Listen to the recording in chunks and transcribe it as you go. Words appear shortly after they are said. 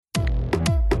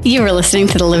You are listening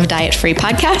to the Live Diet Free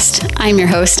podcast. I'm your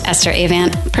host, Esther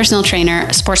Avant, personal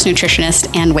trainer, sports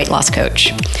nutritionist, and weight loss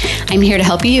coach. I'm here to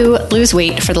help you lose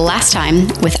weight for the last time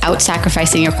without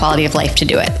sacrificing your quality of life to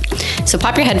do it. So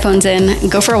pop your headphones in,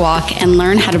 go for a walk, and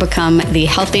learn how to become the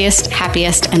healthiest,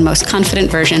 happiest, and most confident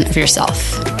version of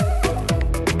yourself.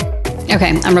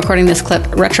 Okay, I'm recording this clip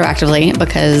retroactively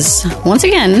because, once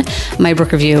again, my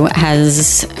book review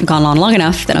has gone on long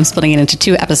enough that I'm splitting it into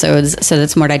 2 episodes so that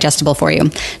it's more digestible for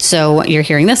you. So you're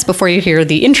hearing this before you hear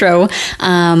the intro,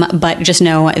 but just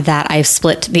know that I've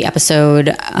split the episode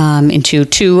into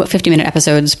 2 50-minute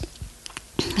episodes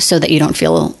so that you don't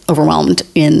feel overwhelmed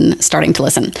in starting to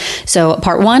listen. So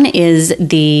part 1 is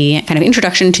the kind of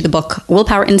introduction to the book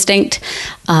Willpower Instinct,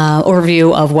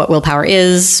 overview of what willpower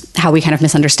is, how we kind of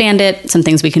misunderstand it, some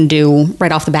things we can do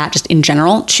right off the bat just in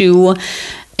general to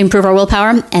improve our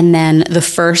willpower, and then the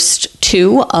first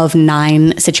 2 of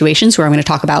 9 situations where I'm going to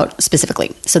talk about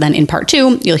specifically. So then in part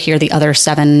 2, you'll hear the other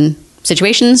 7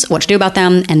 situations, what to do about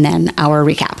them, and then our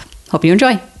recap. Hope you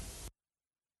enjoy.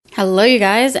 Hello, you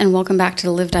guys, and welcome back to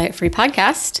the Live Diet Free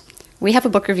podcast. We have a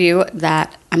book review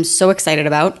that I'm so excited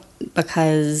about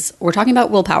because we're talking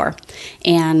about willpower,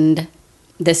 and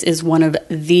this is one of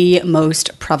the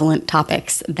most prevalent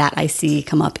topics that I see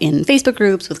come up in Facebook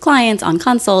groups, with clients, on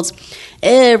consults.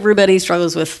 Everybody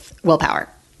struggles with willpower.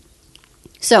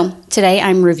 So today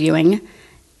I'm reviewing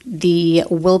the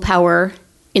Willpower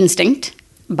Instinct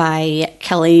by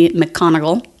Kelly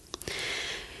McGonigal.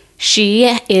 She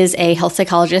is a health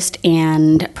psychologist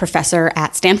and professor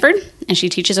at Stanford, and she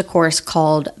teaches a course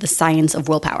called The Science of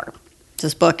Willpower.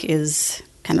 This book is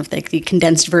kind of like the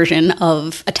condensed version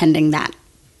of attending that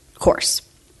course.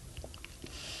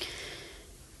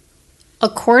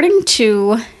 According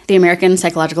to the American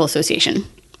Psychological Association,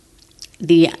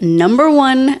 the number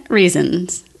one reason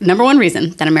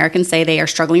that Americans say they are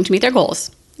struggling to meet their goals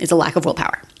is a lack of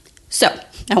willpower. So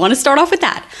I want to start off with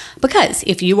that because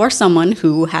if you are someone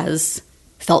who has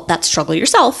felt that struggle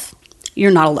yourself,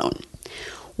 you're not alone.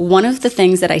 One of the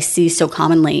things that I see so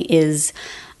commonly is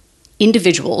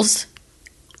individuals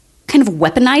kind of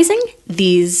weaponizing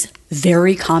these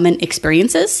very common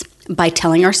experiences by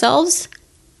telling ourselves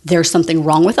there's something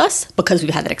wrong with us because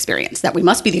we've had that experience, that we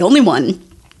must be the only one.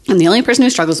 I'm the only person who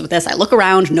struggles with this. I look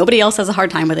around, nobody else has a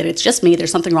hard time with it. It's just me.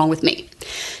 There's something wrong with me.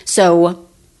 So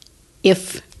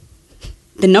if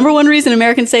the number one reason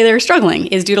Americans say they're struggling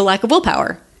is due to lack of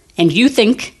willpower, and you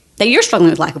think that you're struggling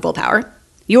with lack of willpower,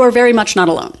 you are very much not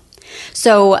alone.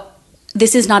 So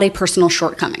this is not a personal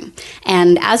shortcoming.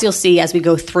 And as you'll see as we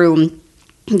go through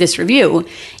this review,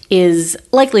 is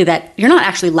likely that you're not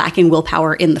actually lacking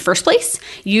willpower in the first place.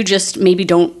 You just maybe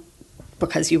don't,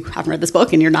 because you haven't read this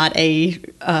book and you're not a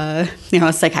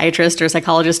psychiatrist or a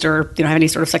psychologist or you don't have any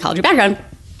sort of psychology background,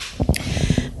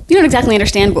 you don't exactly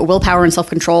understand what willpower and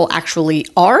self-control actually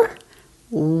are,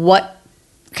 what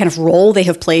kind of role they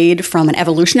have played from an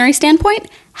evolutionary standpoint,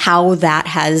 how that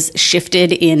has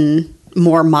shifted in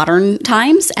more modern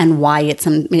times, and why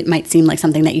it might seem like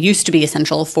something that used to be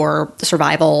essential for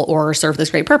survival or serve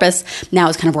this great purpose now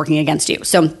is kind of working against you.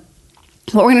 So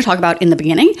what we're going to talk about in the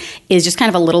beginning is just kind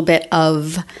of a little bit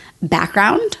of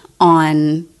background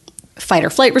on fight or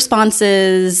flight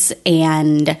responses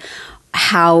and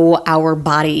how our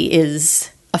body is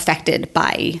affected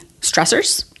by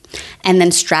stressors, and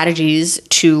then strategies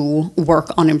to work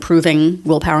on improving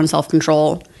willpower and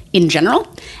self-control in general,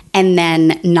 and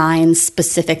then 9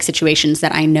 specific situations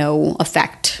that I know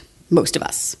affect most of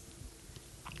us.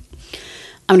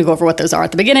 I'm going to go over what those are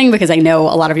at the beginning because I know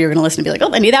a lot of you are going to listen and be like,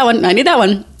 oh, I need that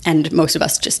one, and most of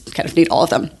us just kind of need all of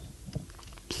them.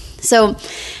 So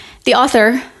the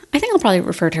author, I think I'll probably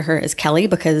refer to her as Kelly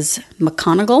because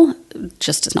McGonigal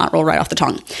just does not roll right off the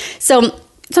tongue. So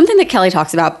something that Kelly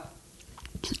talks about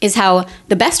is how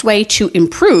the best way to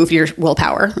improve your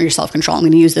willpower or your self-control, I'm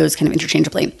going to use those kind of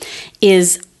interchangeably,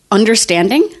 is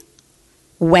understanding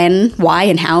when, why,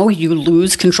 and how you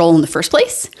lose control in the first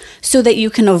place so that you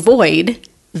can avoid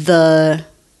the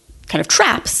kind of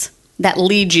traps that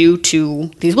lead you to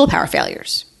these willpower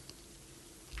failures.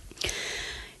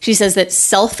 She says that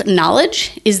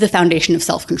self-knowledge is the foundation of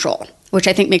self-control, which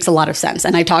I think makes a lot of sense.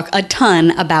 And I talk a ton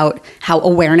about how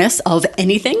awareness of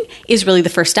anything is really the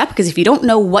first step, because if you don't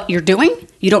know what you're doing,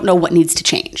 you don't know what needs to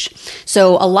change.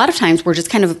 So a lot of times we're just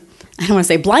kind of, I don't want to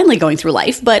say blindly going through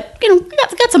life, but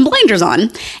got some blinders on,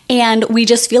 and we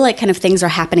just feel like kind of things are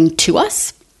happening to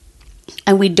us,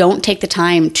 and we don't take the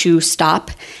time to stop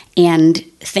and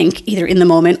think either in the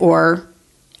moment or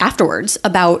afterwards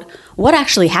about what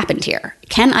actually happened here.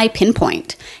 Can I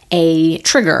pinpoint a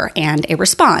trigger and a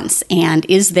response? And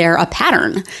is there a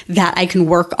pattern that I can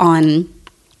work on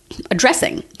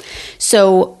addressing.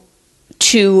 So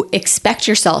to expect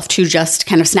yourself to just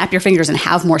kind of snap your fingers and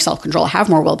have more self-control, have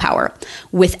more willpower,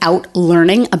 without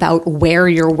learning about where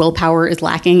your willpower is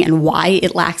lacking and why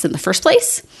it lacks in the first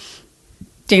place,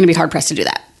 you're going to be hard-pressed to do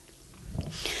that.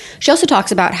 She also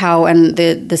talks about how, and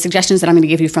the suggestions that I'm going to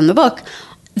give you from the book,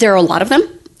 there are a lot of them.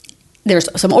 There's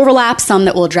some overlap, some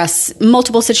that will address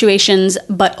multiple situations,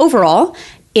 but overall,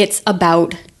 it's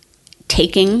about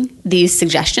taking these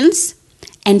suggestions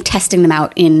and testing them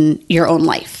out in your own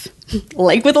life.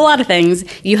 Like with a lot of things,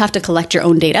 you have to collect your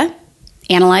own data,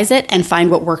 analyze it, and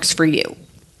find what works for you.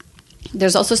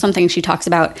 There's also something she talks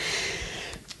about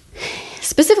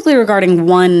specifically regarding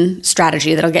one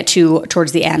strategy that I'll get to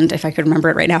towards the end. If I could remember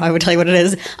it right now, I would tell you what it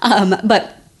is.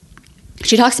 But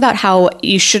she talks about how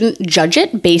you shouldn't judge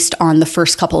it based on the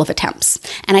first couple of attempts.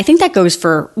 And I think that goes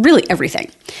for really everything.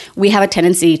 We have a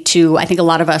tendency to, I think a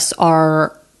lot of us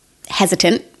are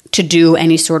hesitant to do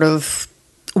any sort of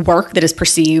work that is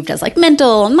perceived as like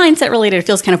mental and mindset related. It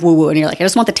feels kind of woo-woo. And you're like, I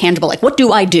just want the tangible, like, what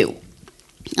do I do?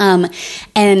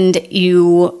 And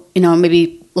you know,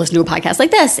 maybe listen to a podcast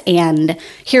like this and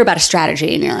hear about a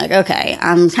strategy and you're like, okay,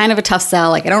 I'm kind of a tough sell.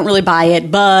 Like, I don't really buy it,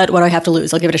 but what do I have to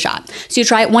lose? I'll give it a shot. So you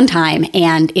try it one time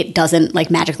and it doesn't like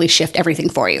magically shift everything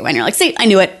for you. And you're like, see, I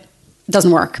knew it. It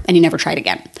doesn't work. And you never try it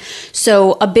again.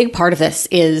 So a big part of this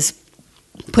is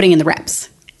putting in the reps,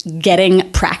 getting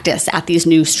practice at these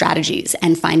new strategies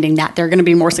and finding that they're going to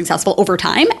be more successful over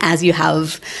time as you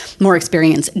have more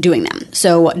experience doing them.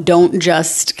 So don't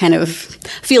just kind of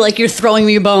feel like you're throwing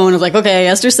me a bone of like, okay,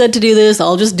 Esther said to do this,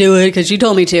 I'll just do it because she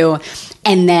told me to.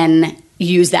 And then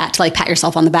use that to like pat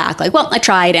yourself on the back. Like, well, I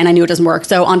tried and I knew it doesn't work.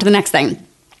 So on to the next thing.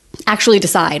 Actually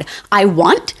decide, I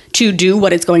want to do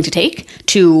what it's going to take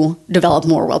to develop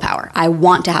more willpower. I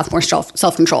want to have more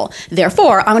self-control.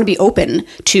 Therefore, I'm going to be open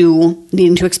to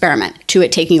needing to experiment, to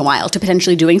it taking a while, to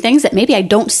potentially doing things that maybe I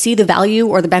don't see the value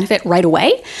or the benefit right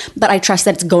away, but I trust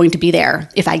that it's going to be there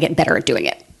if I get better at doing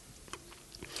it.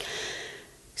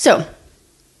 So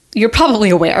you're probably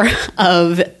aware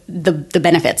of the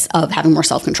benefits of having more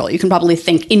self-control. You can probably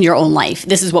think in your own life,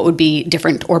 this is what would be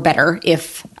different or better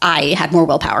if I had more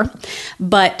willpower.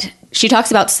 But she talks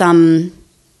about some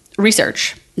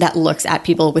research that looks at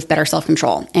people with better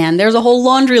self-control. And there's a whole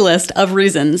laundry list of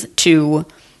reasons to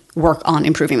work on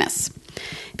improving this.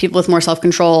 People with more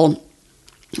self-control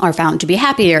are found to be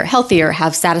happier, healthier,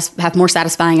 have more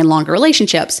satisfying and longer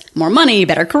relationships, more money,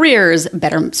 better careers,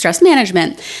 better stress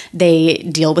management. They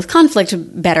deal with conflict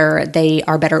better. They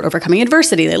are better at overcoming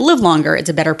adversity. They live longer. It's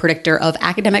a better predictor of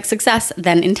academic success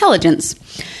than intelligence.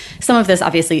 Some of this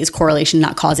obviously is correlation,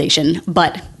 not causation,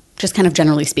 but just kind of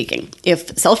generally speaking,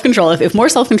 if more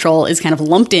self-control is kind of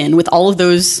lumped in with all of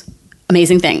those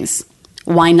amazing things,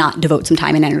 why not devote some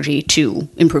time and energy to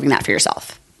improving that for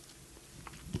yourself?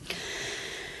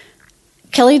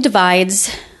 Kelly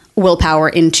divides willpower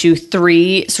into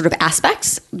three sort of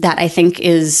aspects that I think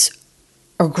is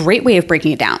a great way of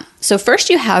breaking it down. So first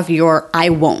you have your I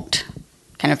won't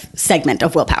kind of segment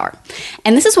of willpower.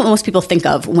 And this is what most people think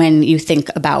of when you think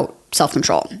about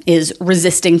self-control, is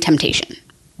resisting temptation.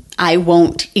 I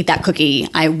won't eat that cookie.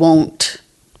 I won't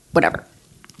whatever.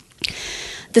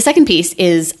 The second piece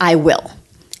is I will.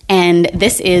 And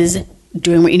this is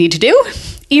doing what you need to do,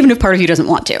 even if part of you doesn't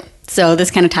want to. So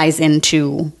this kind of ties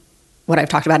into what I've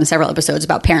talked about in several episodes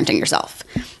about parenting yourself.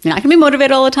 You're not going to be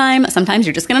motivated all the time. Sometimes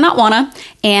you're just going to not want to.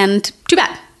 And too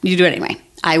bad. You do it anyway.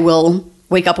 I will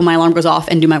wake up when my alarm goes off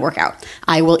and do my workout.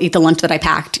 I will eat the lunch that I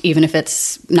packed, even if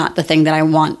it's not the thing that I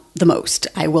want the most.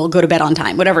 I will go to bed on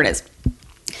time, whatever it is.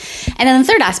 And then the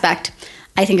third aspect,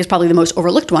 I think is probably the most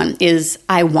overlooked one, is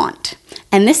I want.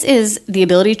 And this is the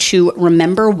ability to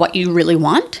remember what you really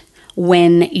want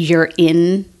when you're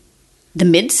in the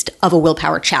midst of a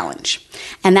willpower challenge.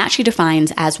 And that she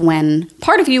defines as when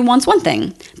part of you wants one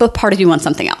thing, but part of you wants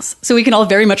something else. So we can all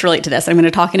very much relate to this. I'm going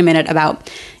to talk in a minute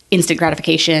about instant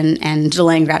gratification and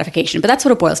delaying gratification, but that's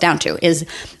what it boils down to, is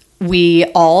we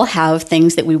all have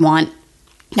things that we want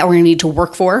that we're going to need to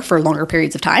work for longer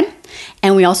periods of time.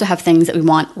 And we also have things that we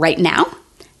want right now.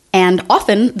 And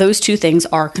often those two things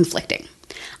are conflicting.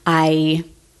 I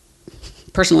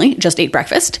personally just ate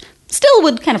breakfast. Still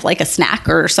would kind of like a snack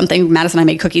or something. Madison and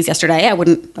I made cookies yesterday. I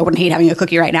wouldn't hate having a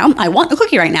cookie right now. I want a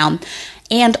cookie right now.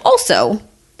 And also,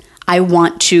 I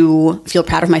want to feel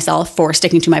proud of myself for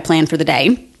sticking to my plan for the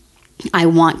day. I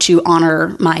want to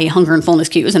honor my hunger and fullness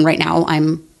cues. And right now,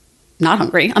 I'm not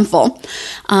hungry. I'm full.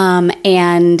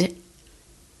 And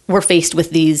we're faced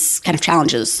with these kind of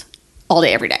challenges all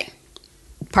day, every day.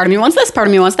 Part of me wants this. Part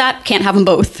of me wants that. Can't have them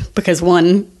both because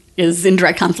one is in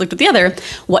direct conflict with the other.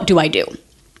 What do I do?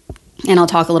 And I'll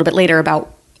talk a little bit later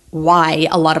about why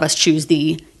a lot of us choose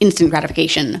the instant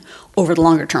gratification over the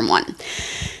longer term one.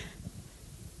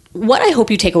 What I hope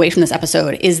you take away from this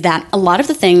episode is that a lot of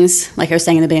the things, like I was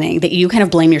saying in the beginning, that you kind of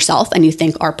blame yourself and you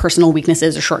think are personal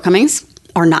weaknesses or shortcomings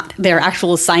are not. They're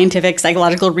actual scientific,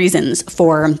 psychological reasons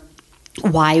for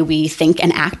why we think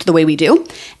and act the way we do.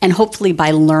 And hopefully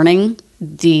by learning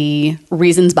the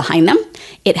reasons behind them,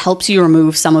 it helps you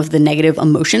remove some of the negative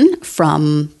emotion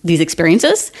from these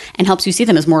experiences and helps you see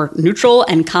them as more neutral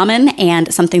and common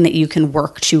and something that you can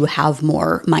work to have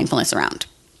more mindfulness around.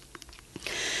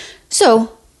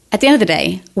 So, at the end of the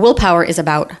day, willpower is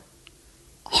about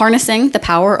harnessing the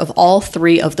power of all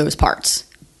three of those parts.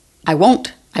 I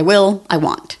won't, I will, I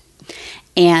want.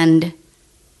 And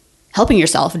helping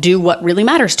yourself do what really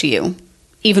matters to you,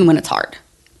 even when it's hard.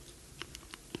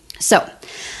 So,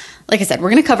 like I said,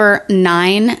 we're going to cover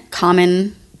 9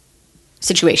 common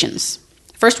situations.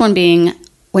 First one being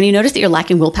when you notice that you're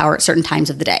lacking willpower at certain times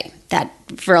of the day. That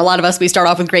for a lot of us, we start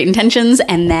off with great intentions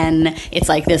and then it's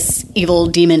like this evil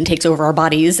demon takes over our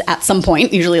bodies at some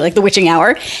point, usually like the witching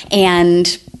hour,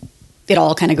 and it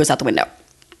all kind of goes out the window.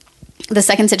 The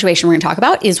second situation we're going to talk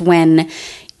about is when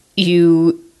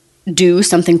you do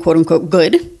something quote unquote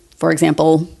good, for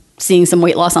example, seeing some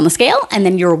weight loss on the scale, and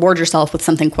then you reward yourself with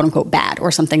something quote unquote bad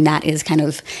or something that is kind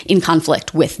of in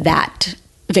conflict with that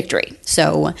victory.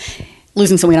 So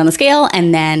losing some weight on the scale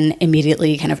and then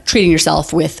immediately kind of treating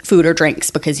yourself with food or drinks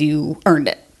because you earned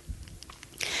it.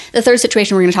 The third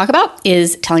situation we're going to talk about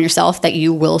is telling yourself that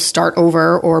you will start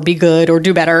over or be good or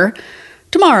do better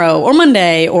tomorrow or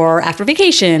Monday or after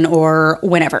vacation or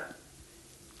whenever.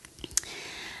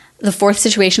 The fourth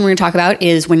situation we're going to talk about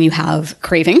is when you have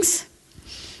cravings.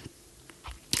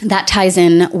 That ties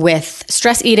in with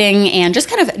stress eating and just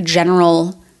kind of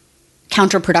general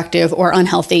counterproductive or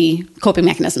unhealthy coping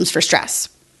mechanisms for stress.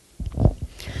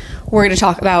 We're going to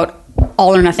talk about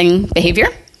all or nothing behavior.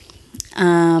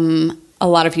 A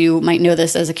lot of you might know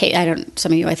this as a case.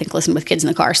 Some of you, I think, listen with kids in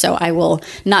the car, so I will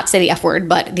not say the F word,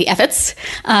 but the F-its.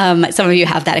 Some of you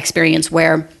have that experience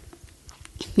where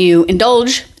you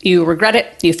indulge, you regret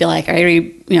it, you feel like I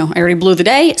already blew the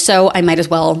day, so I might as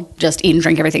well just eat and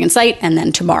drink everything in sight, and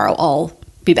then tomorrow I'll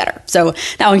be better. So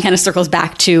that one kind of circles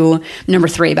back to number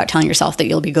 3 about telling yourself that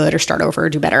you'll be good or start over or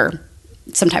do better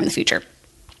sometime in the future.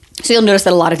 So you'll notice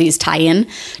that a lot of these tie in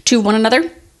to one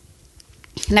another.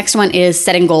 Next one is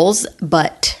setting goals,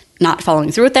 but not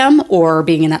following through with them or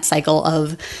being in that cycle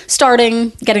of starting,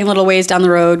 getting a little ways down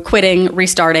the road, quitting,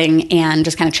 restarting, and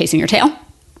just kind of chasing your tail.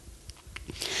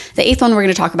 The 8th one we're going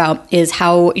to talk about is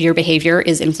how your behavior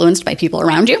is influenced by people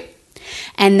around you.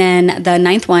 And then the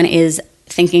 9th one is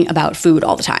thinking about food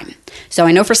all the time. So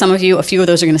I know for some of you, a few of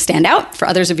those are going to stand out. For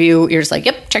others of you, you're just like,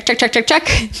 yep, check.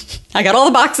 I got all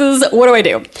the boxes. What do I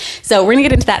do? So we're going to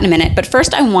get into that in a minute. But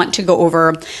first, I want to go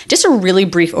over just a really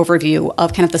brief overview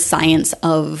of kind of the science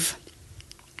of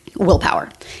willpower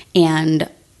and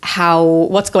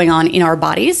what's going on in our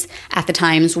bodies at the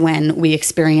times when we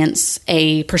experience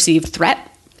a perceived threat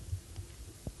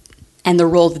and the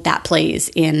role that plays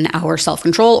in our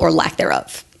self-control or lack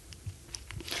thereof.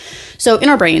 So in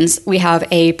our brains, we have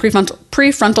a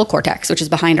prefrontal cortex, which is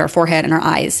behind our forehead and our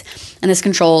eyes. And this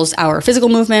controls our physical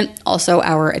movement, also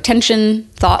our attention,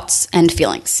 thoughts, and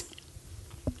feelings.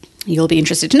 You'll be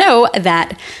interested to know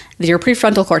that your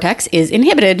prefrontal cortex is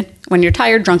inhibited when you're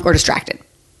tired, drunk, or distracted.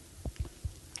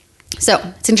 So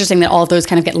it's interesting that all of those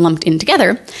kind of get lumped in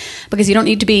together because you don't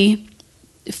need to be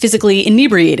physically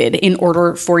inebriated in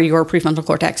order for your prefrontal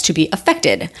cortex to be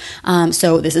affected.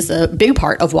 So this is a big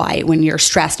part of why when you're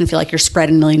stressed and feel like you're spread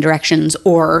in a million directions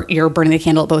or you're burning the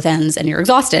candle at both ends and you're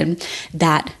exhausted,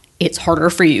 that it's harder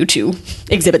for you to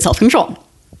exhibit self-control.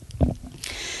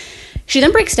 She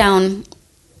then breaks down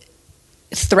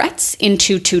threats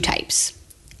into 2 types,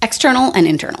 external and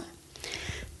internal.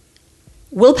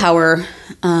 Willpower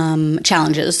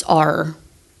challenges are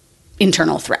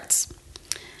internal threats.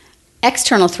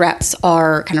 External threats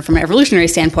are, kind of from an evolutionary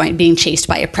standpoint, being chased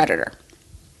by a predator.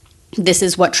 This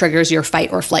is what triggers your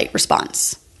fight or flight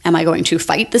response. Am I going to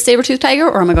fight the saber-toothed tiger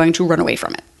or am I going to run away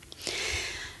from it?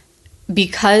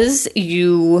 Because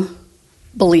you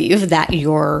believe that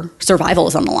your survival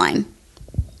is on the line,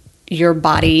 your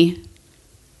body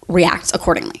reacts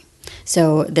accordingly.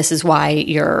 So this is why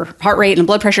your heart rate and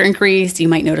blood pressure increase. You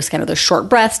might notice kind of those short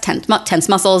breaths, tense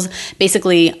muscles,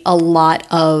 basically a lot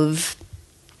of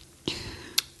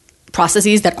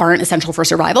processes that aren't essential for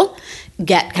survival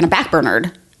get kind of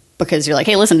backburnered because you're like,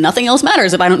 hey, listen, nothing else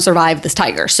matters if I don't survive this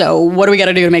tiger. So what do we got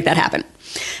to do to make that happen?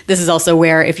 This is also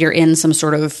where if you're in some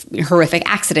sort of horrific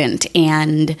accident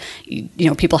and,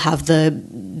 people have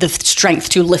the strength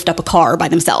to lift up a car by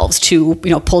themselves to,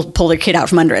 pull their kid out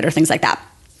from under it or things like that.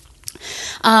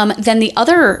 Then the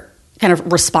other kind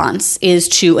of response is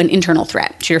to an internal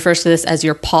threat. She refers to this as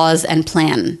your pause and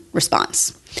plan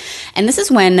response. And this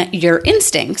is when your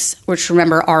instincts, which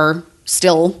remember are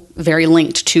still very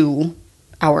linked to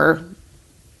our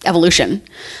evolution,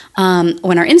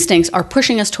 when our instincts are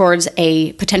pushing us towards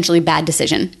a potentially bad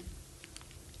decision.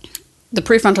 The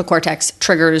prefrontal cortex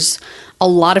triggers a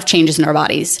lot of changes in our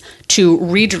bodies to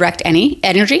redirect any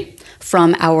energy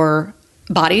from our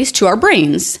bodies to our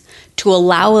brains to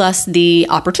allow us the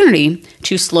opportunity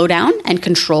to slow down and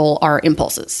control our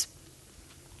impulses.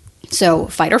 So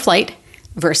fight or flight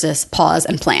versus pause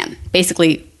and plan,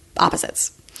 basically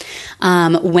opposites.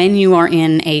 When you are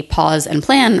in a pause and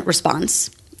plan response,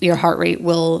 your heart rate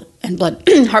will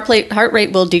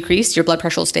decrease, your blood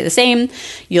pressure will stay the same,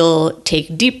 you'll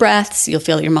take deep breaths, you'll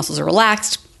feel that your muscles are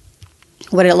relaxed.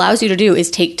 What it allows you to do is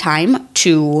take time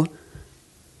to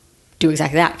do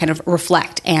exactly that, kind of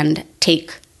reflect and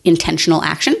take intentional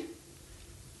action.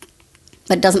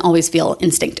 But it doesn't always feel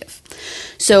instinctive.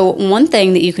 So one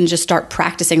thing that you can just start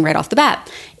practicing right off the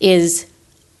bat is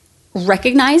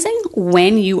recognizing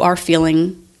when you are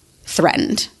feeling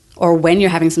threatened or when you're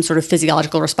having some sort of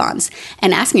physiological response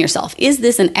and asking yourself, is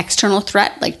this an external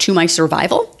threat, like to my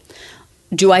survival?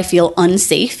 Do I feel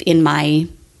unsafe in my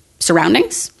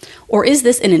surroundings? Or is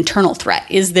this an internal threat?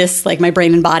 Is this like my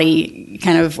brain and body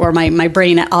kind of, or my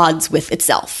brain at odds with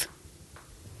itself?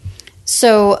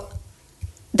 So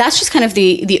that's just kind of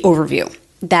the overview,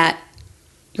 that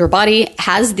your body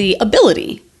has the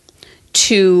ability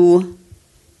to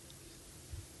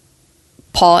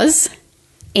pause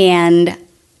and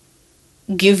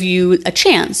give you a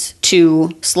chance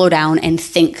to slow down and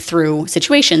think through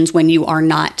situations when you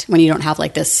don't have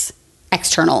like this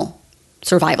external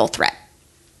survival threat.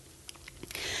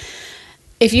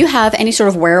 If you have any sort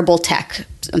of wearable tech,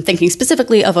 I'm thinking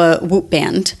specifically of a Whoop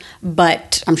band,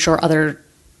 but I'm sure other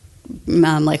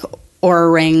like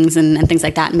Oura rings and things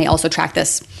like that may also track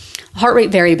this. Heart rate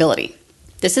variability.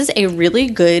 This is a really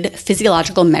good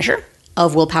physiological measure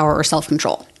of willpower or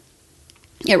self-control.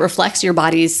 It reflects your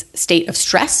body's state of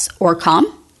stress or calm.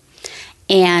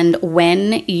 And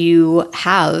when you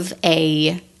have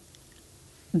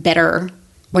better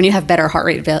heart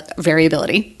rate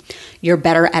variability, you're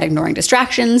better at ignoring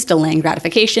distractions, delaying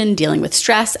gratification, dealing with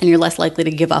stress, and you're less likely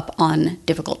to give up on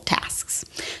difficult tasks.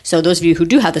 So those of you who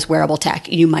do have this wearable tech,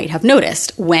 you might have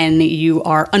noticed when you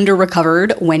are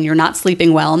under-recovered, when you're not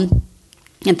sleeping well,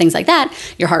 and things like that,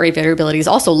 your heart rate variability is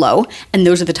also low. And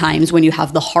those are the times when you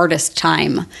have the hardest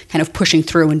time kind of pushing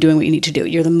through and doing what you need to do.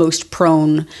 You're the most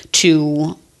prone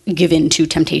to give in to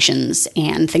temptations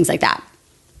and things like that.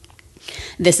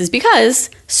 This is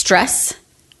because stress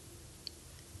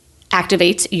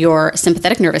activates your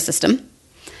sympathetic nervous system,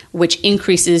 which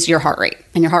increases your heart rate.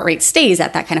 And your heart rate stays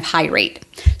at that kind of high rate.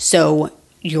 So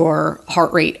your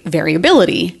heart rate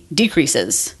variability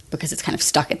decreases because it's kind of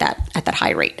stuck at that high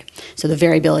rate. So the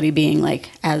variability being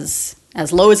like as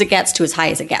low as it gets to as high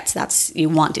as it gets. You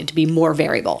want it to be more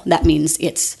variable. That means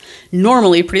it's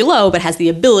normally pretty low, but has the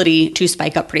ability to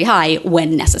spike up pretty high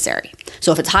when necessary.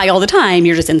 So if it's high all the time,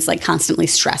 you're just in this like constantly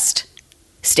stressed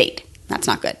state. That's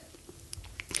not good.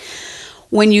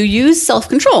 When you use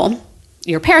self-control,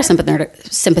 your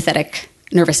parasympathetic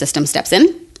nervous system steps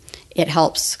in. It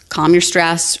helps calm your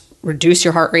stress, reduce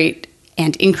your heart rate,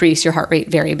 and increase your heart rate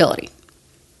variability.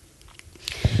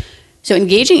 So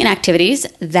engaging in activities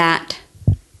that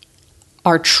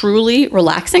are truly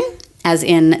relaxing, as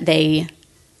in they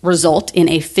result in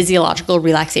a physiological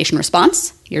relaxation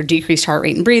response, your decreased heart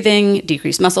rate and breathing,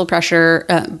 decreased muscle pressure,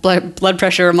 blood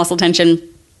pressure, muscle tension,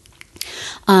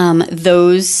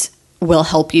 those will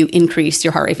help you increase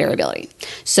your heart rate variability.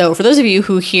 So for those of you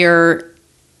who hear,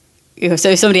 so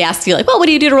if somebody asks you like, well, what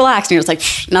do you do to relax? And you're just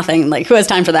like, nothing, like who has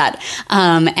time for that?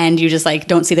 And you just like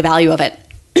don't see the value of it.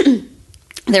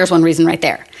 There's one reason right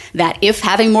there, that if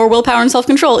having more willpower and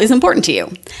self-control is important to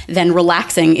you, then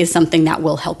relaxing is something that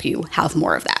will help you have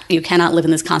more of that. You cannot live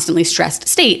in this constantly stressed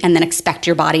state and then expect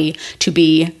your body to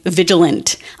be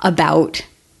vigilant about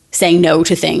saying no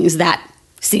to things that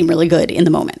seem really good in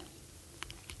the moment.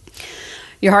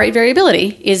 Your heart rate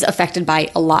variability is affected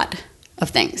by a lot of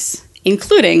things,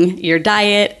 including your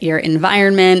diet, your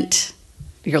environment,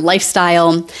 your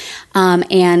lifestyle.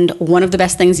 And one of the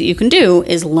best things that you can do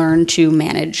is learn to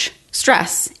manage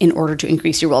stress in order to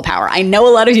increase your willpower. I know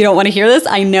a lot of you don't want to hear this.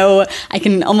 I know I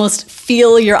can almost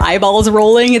feel your eyeballs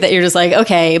rolling, that you're just like,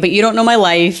 okay, but you don't know my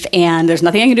life and there's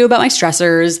nothing I can do about my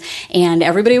stressors. And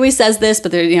everybody always says this,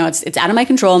 but it's out of my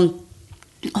control.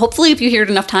 Hopefully, if you hear it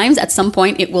enough times, at some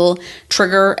point it will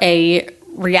trigger a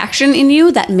reaction in you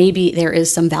that maybe there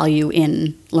is some value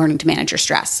in learning to manage your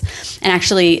stress. And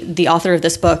actually, the author of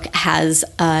this book has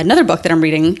another book that I'm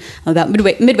reading about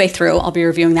midway through. I'll be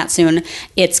reviewing that soon.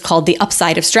 It's called The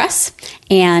Upside of Stress,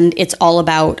 and it's all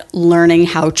about learning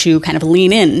how to kind of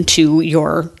lean into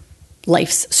your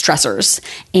life's stressors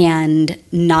and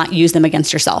not use them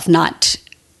against yourself, not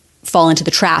fall into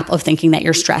the trap of thinking that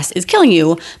your stress is killing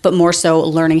you, but more so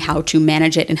learning how to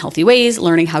manage it in healthy ways,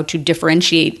 learning how to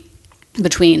differentiate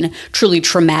between truly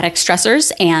traumatic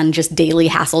stressors and just daily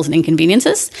hassles and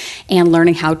inconveniences, and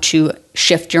learning how to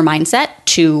shift your mindset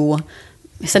to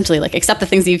essentially like accept the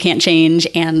things that you can't change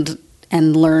and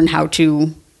learn how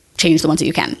to change the ones that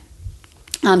you can.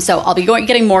 So I'll be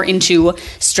getting more into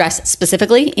stress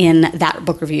specifically in that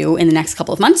book review in the next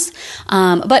couple of months.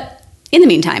 But in the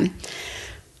meantime,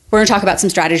 we're going to talk about some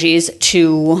strategies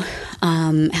to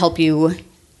help you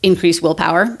increase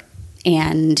willpower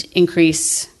and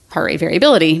increase heart rate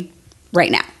variability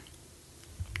right now.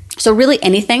 So really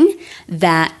anything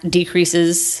that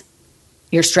decreases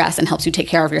your stress and helps you take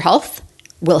care of your health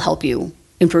will help you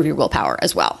improve your willpower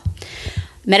as well.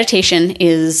 Meditation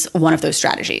is one of those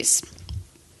strategies.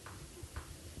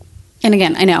 And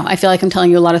again, I know, I feel like I'm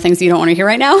telling you a lot of things that you don't want to hear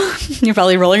right now. You're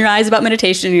probably rolling your eyes about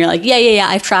meditation and you're like, yeah,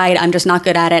 I've tried. I'm just not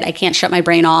good at it. I can't shut my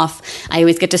brain off. I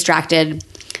always get distracted.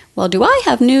 Well, do I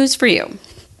have news for you?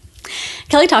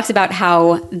 Kelly talks about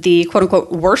how the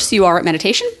quote-unquote worse you are at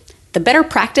meditation, the better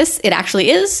practice it actually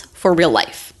is for real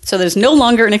life. So there's no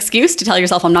longer an excuse to tell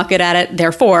yourself I'm not good at it,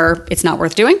 therefore it's not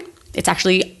worth doing. It's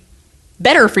actually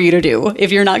better for you to do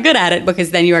if you're not good at it,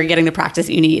 because then you are getting the practice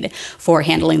that you need for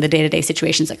handling the day-to-day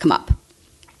situations that come up.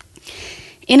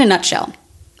 In a nutshell,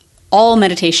 all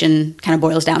meditation kind of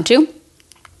boils down to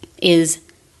is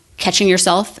catching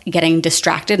yourself getting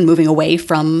distracted and moving away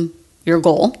from your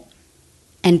goal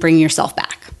and bringing yourself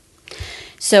back.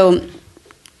 So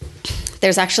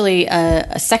there's actually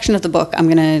a section of the book I'm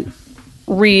going to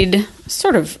read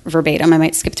sort of verbatim. I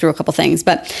might skip through a couple things,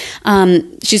 but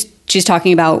she's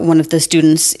talking about one of the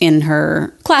students in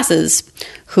her classes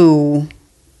who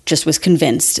just was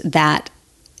convinced that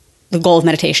the goal of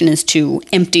meditation is to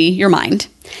empty your mind,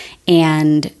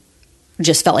 and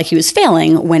just felt like he was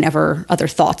failing whenever other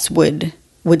thoughts would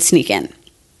sneak in.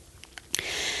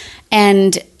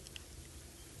 And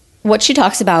what she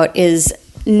talks about is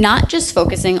not just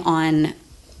focusing on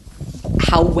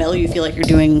how well you feel like you're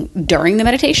doing during the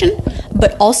meditation,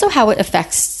 but also how it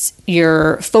affects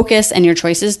your focus and your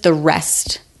choices the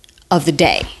rest of the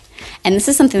day. And this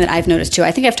is something that I've noticed too.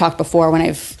 I think I've talked before when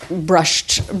I've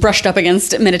brushed up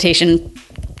against meditation,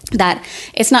 that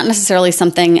it's not necessarily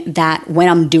something that when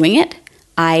I'm doing it,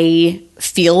 I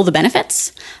feel the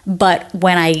benefits, but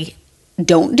when I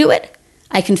don't do it,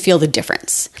 I can feel the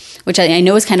difference, which I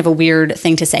know is kind of a weird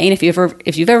thing to say. And if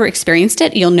you've ever experienced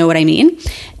it, you'll know what I mean.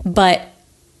 But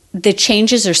the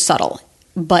changes are subtle.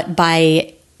 But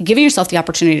by giving yourself the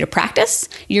opportunity to practice,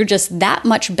 you're just that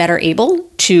much better able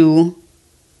to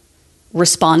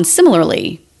respond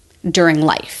similarly during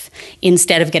life.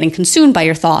 Instead of getting consumed by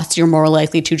your thoughts, you're more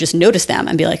likely to just notice them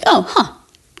and be like,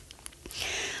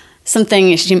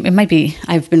 it might be,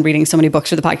 I've been reading so many books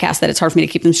for the podcast that it's hard for me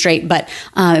to keep them straight, but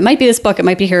it might be this book, it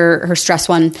might be her stress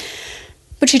one.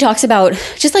 But she talks about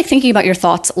just like thinking about your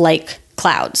thoughts like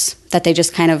clouds, that they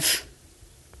just kind of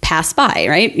pass by,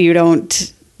 right? You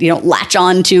don't latch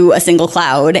on to a single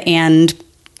cloud and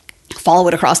follow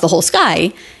it across the whole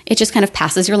sky. It just kind of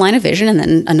passes your line of vision, and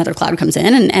then another cloud comes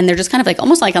in, and they're just kind of like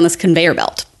almost like on this conveyor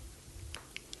belt.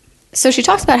 So she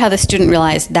talks about how the student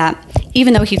realized that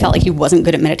even though he felt like he wasn't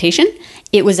good at meditation,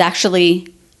 it was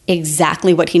actually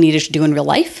exactly what he needed to do in real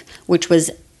life, which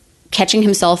was catching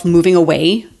himself moving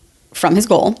away from his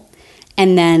goal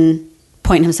and then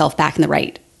pointing himself back in the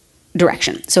right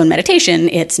direction. So in meditation,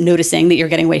 it's noticing that you're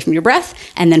getting away from your breath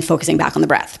and then focusing back on the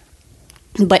breath.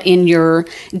 But in your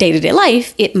day-to-day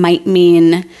life, it might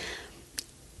mean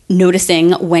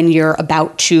noticing when you're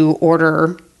about to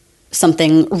order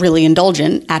something really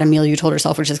indulgent at a meal you told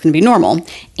yourself which is going to be normal,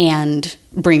 and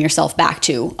bring yourself back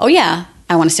to, oh yeah,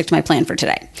 I want to stick to my plan for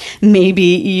today. Maybe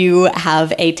you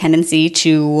have a tendency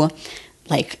to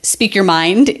like speak your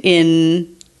mind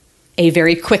in a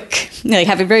very quick,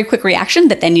 have a very quick reaction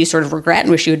that then you sort of regret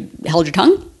and wish you had held your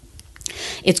tongue.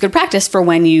 It's good practice for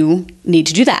when you need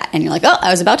to do that. And you're like, oh,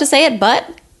 I was about to say it, but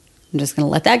I'm just going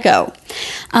to let that go.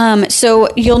 So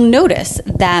you'll notice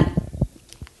that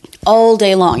all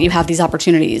day long, you have these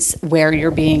opportunities where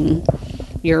you're being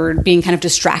kind of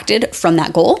distracted from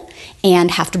that goal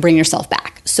and have to bring yourself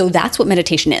back. So that's what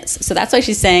meditation is. So that's why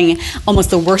she's saying almost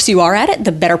the worse you are at it,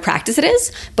 the better practice it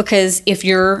is. Because if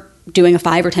you're doing a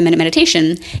 5 or 10 minute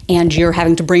meditation and you're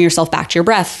having to bring yourself back to your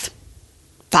breath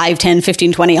 5, 10,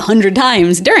 15, 20, 100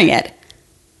 times during it,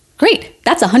 great.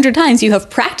 That's 100 times you have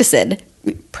practiced it.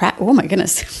 Oh my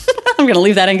goodness. I'm going to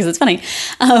leave that in because it's funny.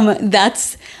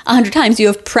 That's 100 times you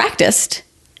have practiced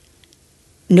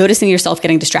noticing yourself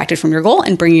getting distracted from your goal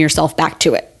and bringing yourself back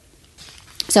to it.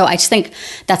 So I just think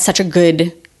that's such a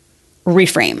good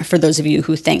reframe for those of you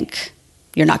who think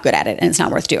you're not good at it and it's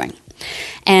not worth doing.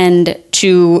 And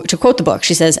to quote the book,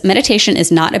 she says, meditation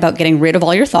is not about getting rid of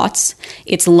all your thoughts.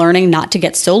 It's learning not to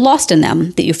get so lost in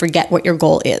them that you forget what your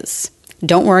goal is.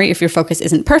 Don't worry if your focus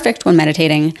isn't perfect when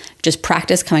meditating. Just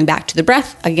practice coming back to the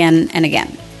breath again and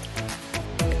again.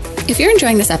 If you're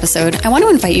enjoying this episode, I want to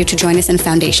invite you to join us in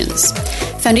Foundations.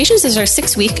 Foundations is our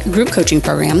 6-week group coaching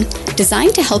program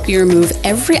designed to help you remove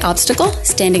every obstacle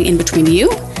standing in between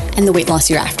you and the weight loss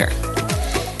you're after.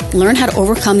 Learn how to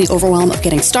overcome the overwhelm of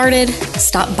getting started,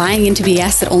 stop buying into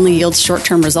BS that only yields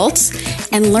short-term results,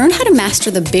 and learn how to master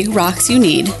the big rocks you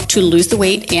need to lose the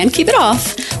weight and keep it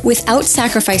off without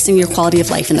sacrificing your quality of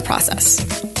life in the process.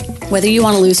 Whether you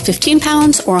want to lose 15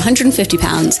 pounds or 150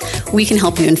 pounds, we can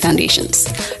help you in Foundations.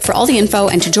 For all the info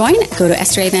and to join, go to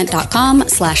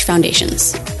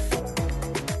estherabant.com/foundations.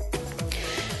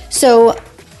 So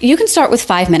you can start with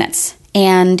 5 minutes,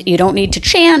 and you don't need to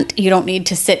chant, you don't need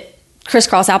to sit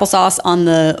crisscross applesauce on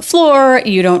the floor,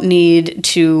 you don't need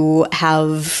to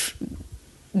have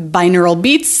binaural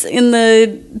beats in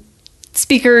the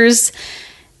speakers.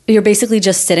 You're basically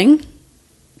just sitting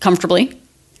comfortably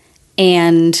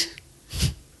and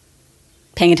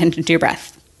paying attention to your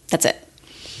breath. That's it.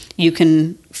 You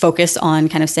can focus on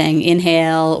kind of saying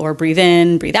inhale or breathe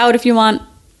in, breathe out if you want.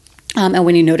 And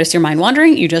when you notice your mind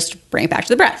wandering, you just bring it back to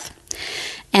the breath.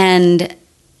 And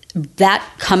that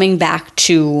coming back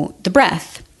to the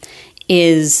breath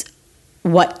is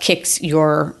what kicks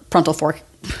your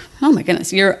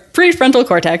your prefrontal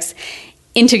cortex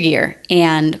into gear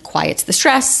and quiets the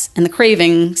stress and the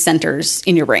craving centers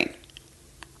in your brain.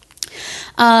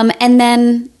 And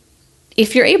then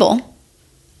if you're able,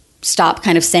 stop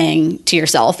kind of saying to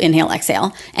yourself, inhale,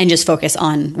 exhale, and just focus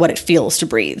on what it feels to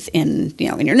breathe in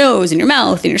your nose, in your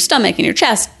mouth, in your stomach, in your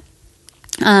chest.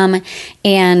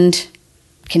 And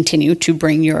continue to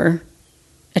bring your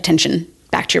attention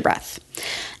back to your breath.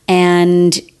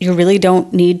 And you really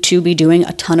don't need to be doing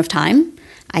a ton of time.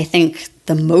 I think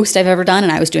the most I've ever done,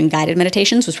 and I was doing guided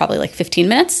meditations, was probably like 15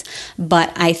 minutes.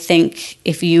 But I think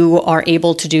if you are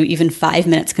able to do even 5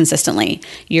 minutes consistently,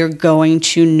 you're going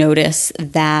to notice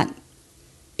that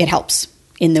it helps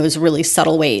in those really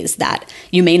subtle ways that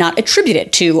you may not attribute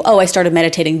it to, I started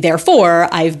meditating, therefore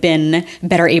I've been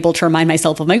better able to remind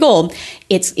myself of my goal.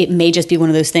 It may just be one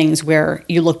of those things where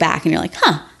you look back and you're like,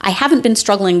 I haven't been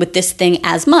struggling with this thing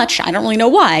as much. I don't really know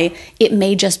why. It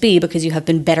may just be because you have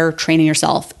been better training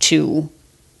yourself to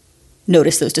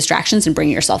notice those distractions and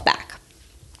bring yourself back.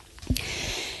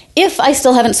 If I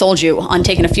still haven't sold you on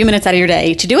taking a few minutes out of your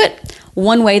day to do it,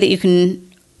 one way that you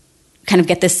can kind of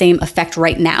get the same effect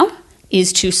right now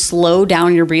is to slow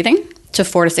down your breathing to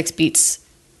 4 to 6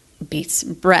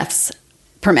 breaths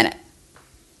per minute.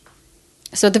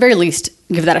 So at the very least,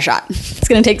 give that a shot. It's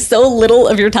going to take so little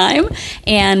of your time,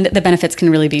 and the benefits can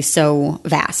really be so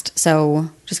vast. So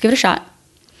just give it a shot.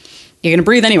 You're going to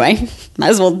breathe anyway. Might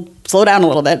as well slow down a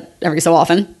little bit every so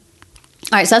often. All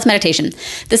right, so that's meditation.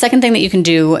 The second thing that you can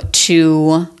do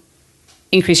to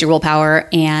increase your willpower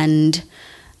and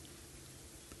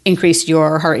increase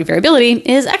your heart rate variability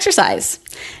is exercise.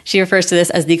 She refers to this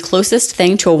as the closest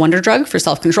thing to a wonder drug for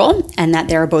self-control, and that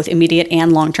there are both immediate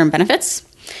and long-term benefits,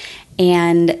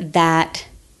 and that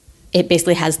it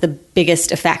basically has the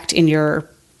biggest effect in your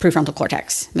prefrontal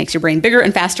cortex. It makes your brain bigger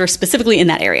and faster, specifically in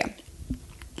that area.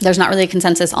 There's not really a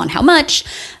consensus on how much,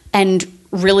 and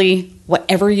really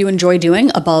whatever you enjoy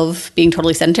doing above being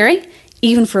totally sedentary,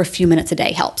 even for a few minutes a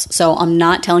day helps. So I'm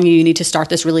not telling you need to start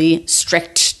this really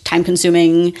strict,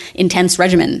 time-consuming, intense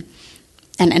regimen.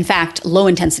 And in fact, low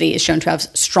intensity is shown to have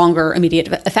stronger immediate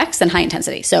effects than high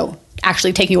intensity. So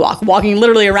actually taking a walk, walking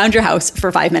literally around your house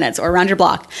for 5 minutes or around your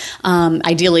block,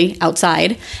 ideally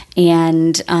outside,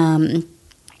 and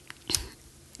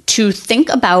to think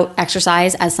about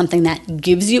exercise as something that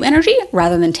gives you energy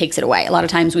rather than takes it away. A lot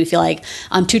of times we feel like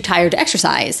I'm too tired to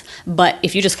exercise, but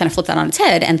if you just kind of flip that on its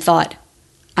head and thought,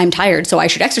 I'm tired, so I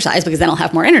should exercise because then I'll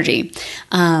have more energy,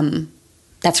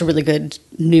 that's a really good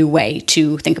new way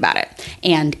to think about it.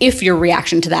 And if your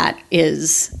reaction to that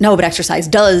is, no, but exercise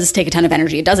does take a ton of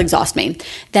energy, it does exhaust me,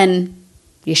 then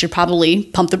you should probably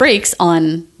pump the brakes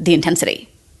on the intensity.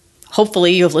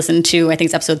 Hopefully you've listened to, I think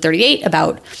it's episode 38,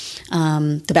 about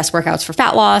the best workouts for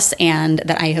fat loss, and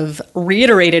that I have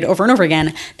reiterated over and over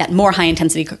again that more high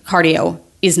intensity cardio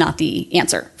is not the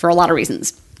answer for a lot of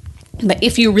reasons. But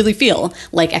if you really feel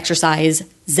like exercise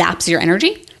zaps your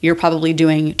energy, you're probably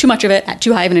doing too much of it at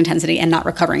too high of an intensity and not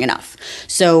recovering enough.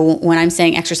 So when I'm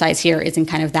saying exercise here, it's in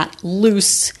kind of that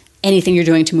loose, anything you're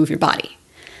doing to move your body.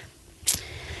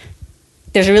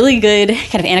 There's a really good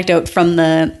kind of anecdote from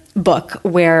the book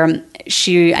where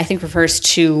she, I think, refers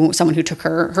to someone who took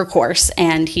her course,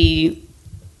 and he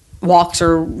walks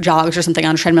or jogs or something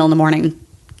on a treadmill in the morning.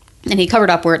 And he covered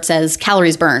up where it says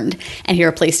calories burned, and he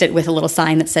replaced it with a little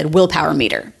sign that said willpower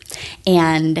meter.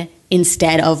 And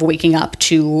instead of waking up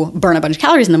to burn a bunch of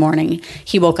calories in the morning,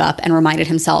 he woke up and reminded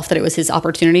himself that it was his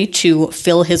opportunity to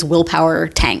fill his willpower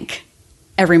tank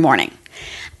every morning.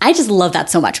 I just love that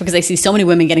so much because I see so many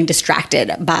women getting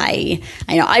distracted by,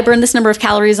 I burn this number of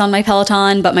calories on my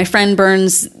Peloton, but my friend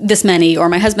burns this many, or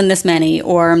my husband this many,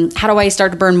 or how do I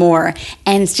start to burn more?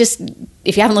 And it's just,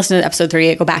 if you haven't listened to episode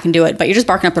 38, go back and do it, but you're just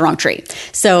barking up the wrong tree.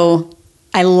 So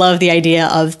I love the idea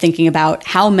of thinking about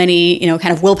how many,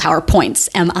 kind of willpower points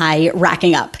am I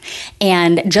racking up?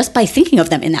 And just by thinking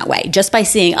of them in that way, just by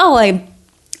seeing,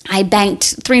 I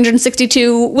banked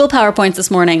 362 willpower points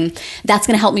this morning, that's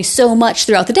going to help me so much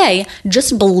throughout the day.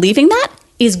 Just believing that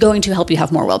is going to help you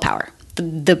have more willpower.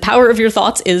 The power of your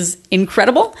thoughts is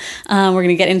incredible. We're going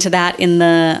to get into that in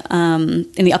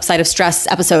the Upside of Stress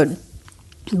episode,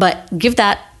 but give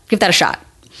that a shot.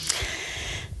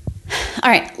 All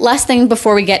right, last thing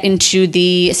before we get into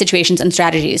the situations and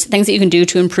strategies, things that you can do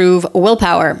to improve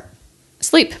willpower.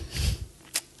 Sleep.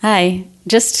 Hi,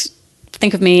 just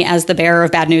think of me as the bearer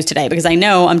of bad news today, because I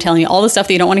know I'm telling you all the stuff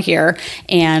that you don't want to hear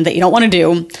and that you don't want to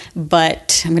do,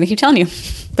 but I'm going to keep telling you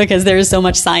because there's so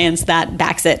much science that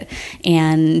backs it.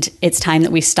 And it's time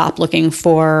that we stop looking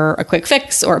for a quick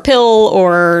fix or a pill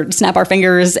or snap our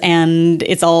fingers and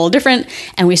it's all different.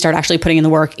 And we start actually putting in the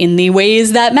work in the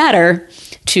ways that matter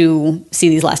to see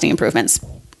these lasting improvements.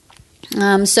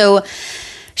 So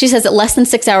she says that less than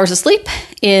 6 hours of sleep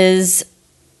is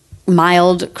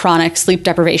mild chronic sleep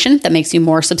deprivation that makes you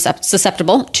more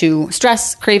susceptible to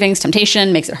stress, cravings,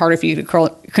 temptation, makes it harder for you to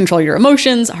control your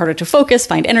emotions, harder to focus,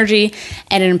 find energy,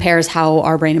 and it impairs how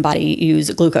our brain and body use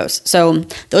glucose. So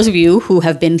those of you who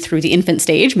have been through the infant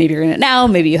stage, maybe you're in it now,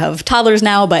 maybe you have toddlers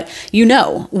now, but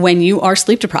when you are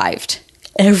sleep deprived,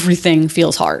 everything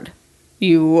feels hard.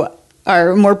 You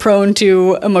are more prone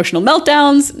to emotional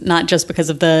meltdowns, not just because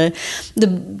of the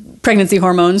pregnancy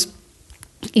hormones.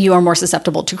 You are more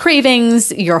susceptible to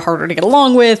cravings, you're harder to get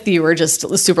along with, you are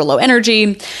just super low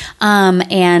energy.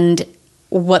 And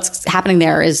what's happening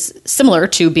there is similar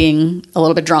to being a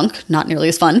little bit drunk, not nearly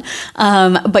as fun,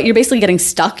 but you're basically getting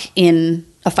stuck in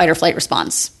a fight or flight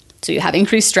response. So you have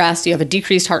increased stress, you have a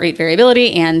decreased heart rate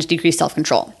variability, and decreased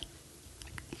self-control.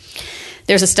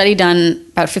 There's a study done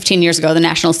about 15 years ago, the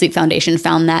National Sleep Foundation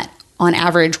found that on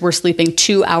average, we're sleeping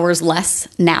 2 hours less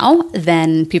now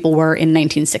than people were in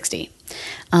 1960.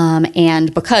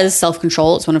 And because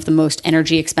self-control is one of the most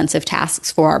energy expensive tasks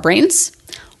for our brains,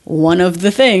 one of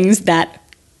the things that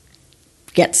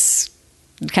gets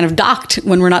kind of docked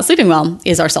when we're not sleeping well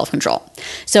is our self-control.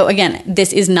 So again,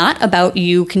 this is not about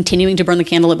you continuing to burn the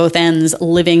candle at both ends,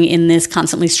 living in this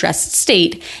constantly stressed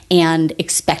state and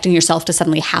expecting yourself to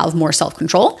suddenly have more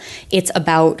self-control. It's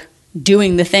about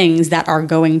doing the things that are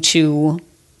going to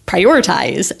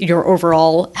prioritize your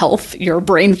overall health, your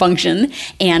brain function,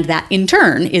 and that in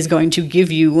turn is going to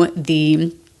give you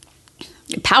the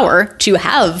power to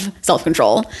have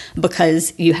self-control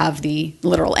because you have the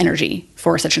literal energy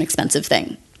for such an expensive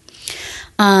thing.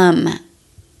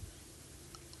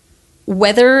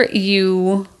 Whether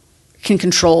you can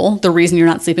control the reason you're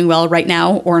not sleeping well right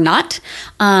now or not,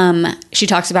 she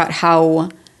talks about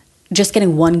how just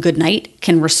getting one good night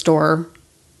can restore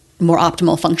more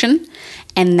optimal function,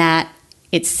 and that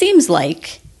it seems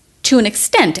like, to an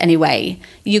extent anyway,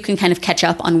 you can kind of catch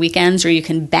up on weekends, or you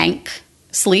can bank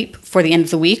sleep for the end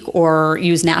of the week or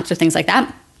use naps or things like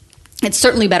that. It's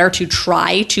certainly better to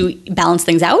try to balance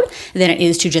things out than it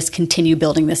is to just continue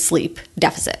building this sleep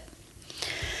deficit.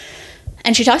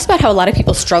 And she talks about how a lot of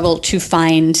people struggle to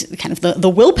find kind of the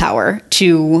willpower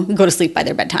to go to sleep by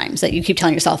their bedtimes, that you keep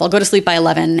telling yourself, I'll go to sleep by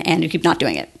 11, and you keep not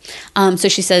doing it. So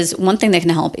she says one thing that can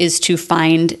help is to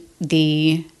find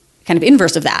the kind of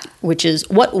inverse of that, which is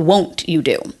what won't you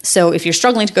do? So if you're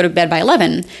struggling to go to bed by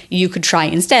 11, you could try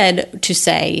instead to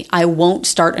say, I won't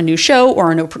start a new show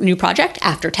or a new project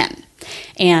after 10.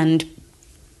 And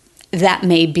that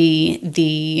may be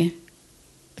the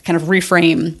kind of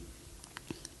reframe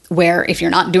where if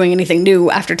you're not doing anything new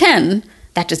after 10,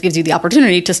 that just gives you the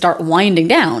opportunity to start winding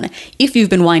down. If you've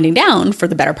been winding down for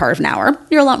the better part of an hour,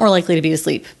 you're a lot more likely to be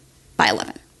asleep by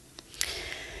 11.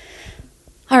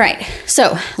 All right,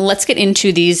 so let's get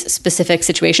into these specific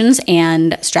situations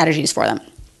and strategies for them.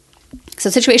 So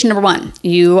situation number 1,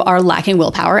 you are lacking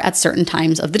willpower at certain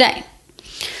times of the day.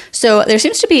 So there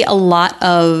seems to be a lot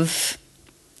of,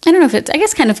 I don't know if it's, I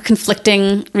guess, kind of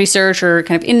conflicting research or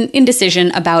kind of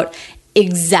indecision about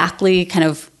exactly kind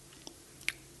of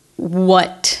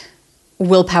what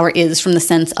willpower is, from the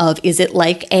sense of, is it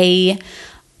like a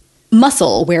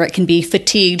muscle where it can be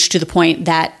fatigued to the point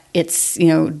that it's,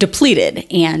 depleted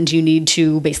and you need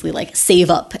to basically like save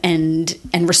up and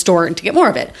restore it to get more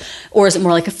of it? Or is it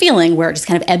more like a feeling where it just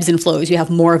kind of ebbs and flows? You have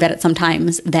more of it at some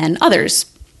times than others.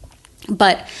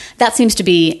 But that seems to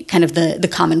be kind of the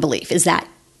common belief, is that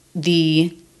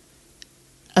the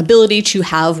ability to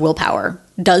have willpower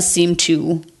does seem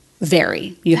to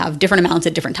vary. You have different amounts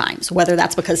at different times, whether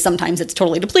that's because sometimes it's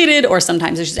totally depleted or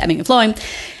sometimes it's just ebbing and flowing.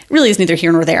 It really is neither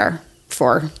here nor there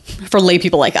for lay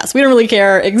people like us. We don't really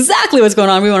care exactly what's going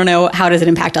on. We want to know, how does it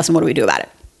impact us and what do we do about it?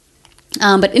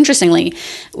 But interestingly,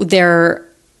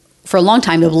 for a long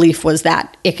time, the belief was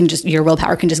that your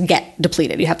willpower can just get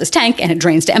depleted. You have this tank and it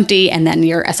drains to empty and then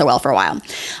you're SOL for a while.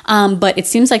 But it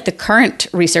seems like the current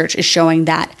research is showing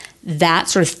that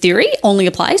sort of theory only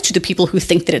applies to the people who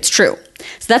think that it's true.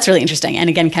 So that's really interesting. And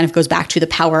again, kind of goes back to the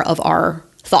power of our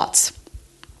thoughts.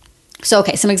 So,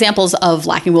 okay, some examples of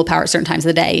lacking willpower at certain times of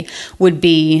the day would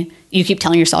be, you keep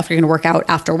telling yourself you're going to work out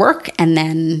after work and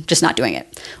then just not doing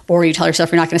it. Or you tell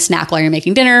yourself you're not going to snack while you're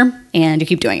making dinner and you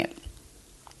keep doing it.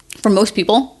 For most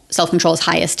people, self-control is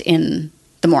highest in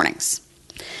the mornings.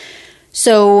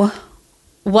 So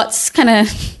what's going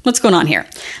on here?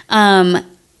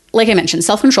 Like I mentioned,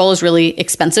 self-control is really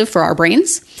expensive for our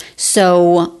brains.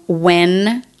 So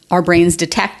when our brains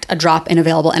detect a drop in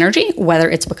available energy, whether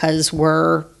it's because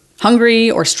we're hungry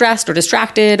or stressed or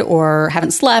distracted or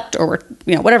haven't slept or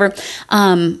whatever,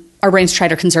 our brains try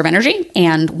to conserve energy.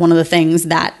 And one of the things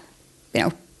that,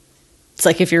 it's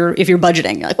like if you're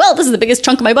budgeting, you're like, well, this is the biggest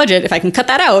chunk of my budget. If I can cut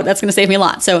that out, that's going to save me a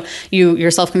lot. So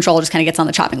your self-control just kind of gets on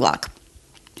the chopping block.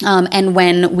 And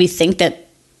when we think that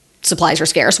supplies are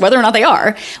scarce, whether or not they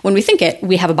are, when we think it,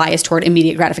 we have a bias toward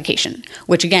immediate gratification,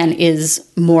 which again is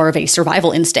more of a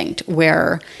survival instinct,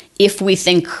 where if we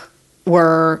think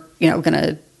we're,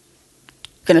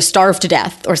 going to starve to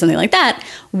death or something like that,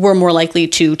 we're more likely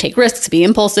to take risks, be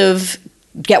impulsive,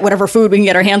 get whatever food we can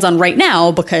get our hands on right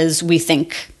now because we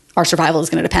think our survival is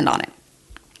going to depend on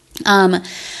it.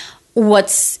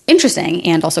 What's interesting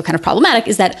and also kind of problematic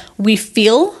is that we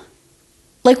feel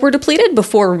like we're depleted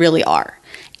before we really are.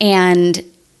 And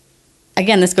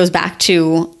again, this goes back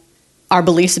to our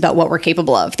beliefs about what we're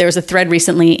capable of. There was a thread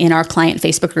recently in our client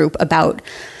Facebook group about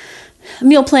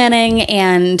meal planning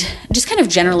and just kind of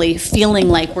generally feeling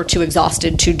like we're too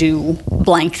exhausted to do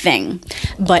blank thing.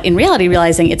 But in reality,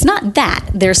 realizing it's not that.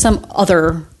 There's some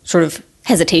other sort of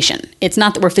hesitation. It's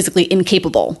not that we're physically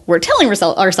incapable. We're telling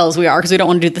ourselves we are because we don't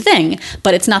want to do the thing,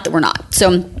 but it's not that we're not.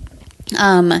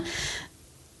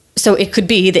 So it could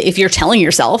be that if you're telling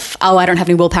yourself, oh, I don't have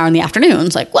any willpower in the afternoon,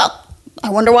 it's like, well, I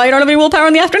wonder why you don't have any willpower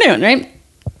in the afternoon, right?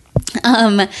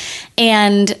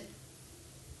 And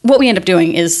what we end up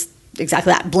doing is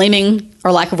exactly that, blaming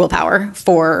our lack of willpower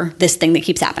for this thing that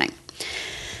keeps happening.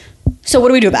 So what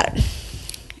do we do about it?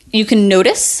 You can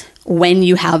notice when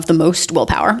you have the most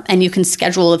willpower, and you can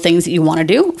schedule the things that you want to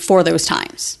do for those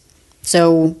times.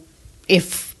 So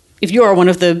if you are one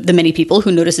of the many people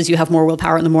who notices you have more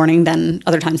willpower in the morning than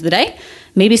other times of the day,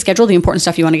 maybe schedule the important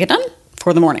stuff you want to get done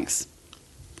for the mornings.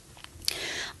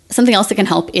 Something else that can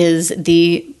help is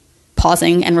the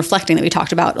pausing and reflecting that we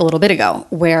talked about a little bit ago,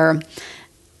 where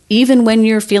even when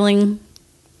you're feeling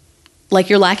like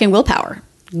you're lacking willpower,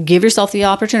 give yourself the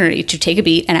opportunity to take a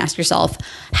beat and ask yourself,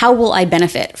 how will I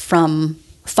benefit from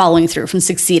following through, from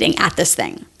succeeding at this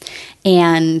thing?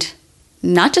 And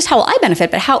not just how will I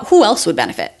benefit, but who else would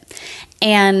benefit?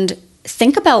 And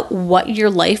think about what your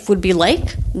life would be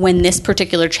like when this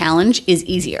particular challenge is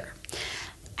easier.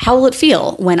 How will it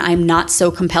feel when I'm not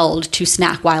so compelled to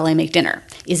snack while I make dinner?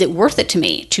 Is it worth it to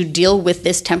me to deal with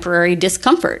this temporary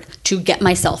discomfort to get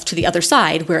myself to the other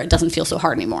side where it doesn't feel so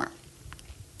hard anymore?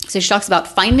 So she talks about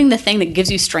finding the thing that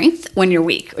gives you strength when you're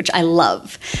weak, which I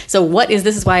love. So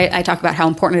this is why I talk about how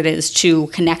important it is to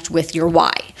connect with your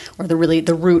why, or the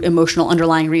root emotional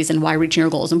underlying reason why reaching your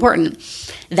goal is important,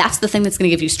 that's the thing that's going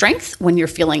to give you strength when you're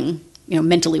feeling,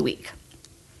 mentally weak.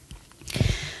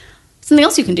 Something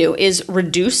else you can do is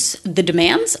reduce the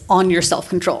demands on your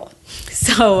self-control.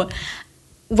 So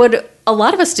what a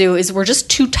lot of us do is we're just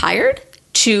too tired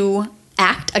to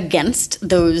act against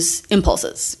those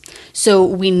impulses. So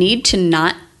we need to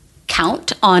not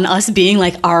count on us being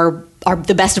like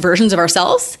the best versions of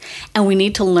ourselves, and we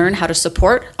need to learn how to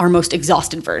support our most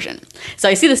exhausted version. So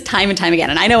I see this time and time again,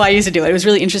 and I know I used to do it. It was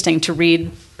really interesting to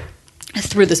read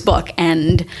through this book,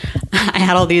 and I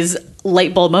had all these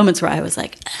light bulb moments where I was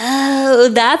like, oh,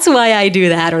 that's why I do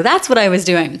that, or that's what I was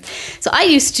doing. So I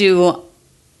used to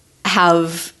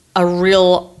have a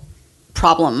real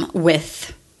problem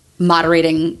with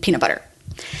moderating peanut butter.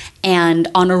 And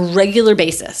on a regular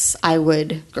basis, I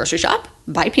would grocery shop,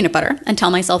 buy peanut butter, and tell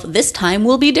myself, this time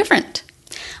will be different.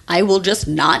 I will just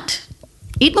not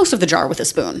eat most of the jar with a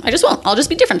spoon. I just won't. I'll just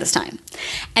be different this time.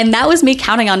 And that was me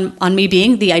counting on me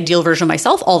being the ideal version of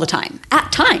myself all the time.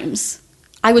 At times,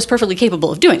 I was perfectly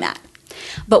capable of doing that.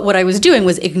 But what I was doing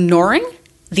was ignoring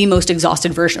the most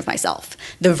exhausted version of myself,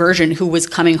 the version who was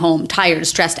coming home tired,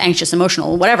 stressed, anxious,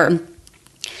 emotional, whatever,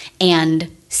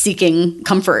 and seeking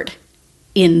comfort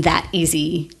in that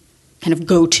easy kind of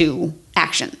go-to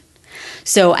action.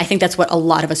 So I think that's what a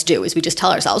lot of us do, is we just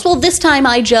tell ourselves, well, this time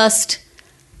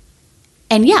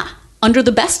and yeah, under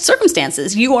the best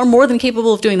circumstances, you are more than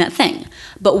capable of doing that thing.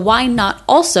 But why not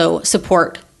also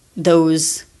support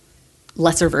those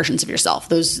lesser versions of yourself,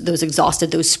 those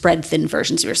exhausted, those spread thin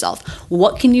versions of yourself?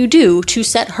 What can you do to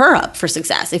set her up for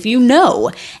success? If you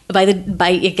know by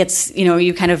it gets,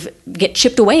 you kind of get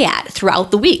chipped away at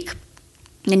throughout the week,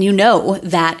 and you know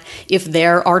that if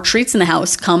there are treats in the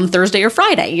house come Thursday or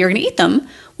Friday, you're going to eat them.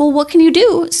 Well, what can you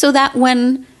do so that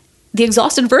when the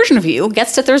exhausted version of you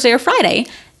gets to Thursday or Friday,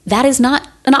 that is not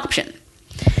an option?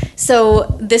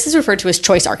 So this is referred to as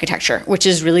choice architecture, which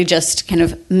is really just kind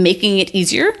of making it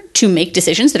easier to make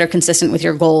decisions that are consistent with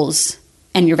your goals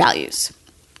and your values.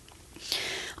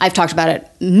 I've talked about it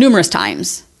numerous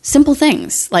times. Simple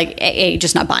things like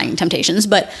just not buying temptations,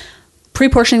 but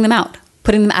pre-portioning them out,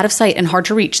 putting them out of sight and hard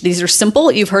to reach. These are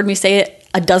simple. You've heard me say it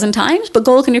a dozen times, but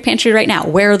go look in your pantry right now.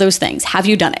 Where are those things? Have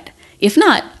you done it? If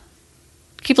not,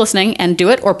 keep listening and do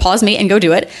it, or pause me and go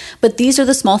do it. But these are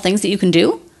the small things that you can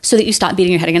do so that you stop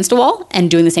beating your head against a wall and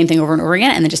doing the same thing over and over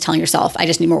again, and then just telling yourself, I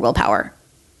just need more willpower.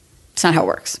 It's not how it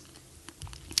works.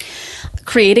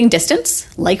 Creating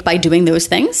distance, like by doing those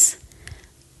things,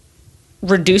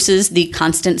 reduces the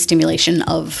constant stimulation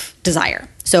of desire.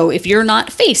 So if you're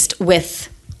not faced with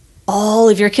all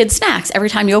of your kids' snacks every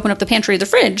time you open up the pantry or the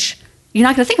fridge, you're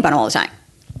not going to think about them all the time.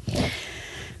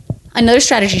 Another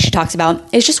strategy she talks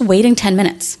about is just waiting 10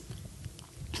 minutes.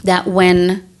 That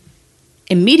when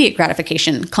immediate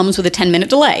gratification comes with a 10-minute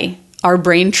delay, our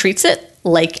brain treats it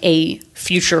like a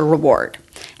future reward.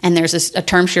 And there's a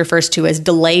term she refers to as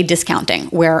delay discounting,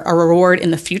 where a reward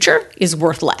in the future is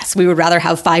worth less. We would rather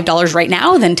have $5 right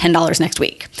now than $10 next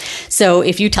week. So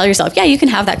if you tell yourself, yeah, you can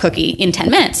have that cookie in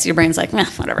 10 minutes, your brain's like,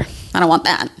 whatever, I don't want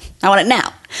that. I want it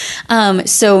now.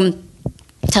 So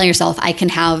telling yourself, I can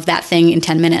have that thing in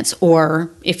 10 minutes,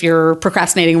 or if you're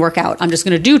procrastinating a workout, I'm just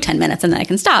going to do 10 minutes and then I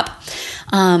can stop.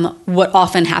 What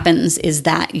often happens is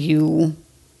that you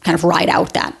kind of ride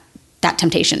out that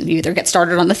temptation. You either get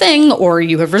started on the thing or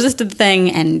you have resisted the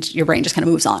thing and your brain just kind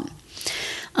of moves on.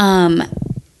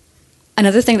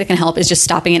 Another thing that can help is just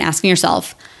stopping and asking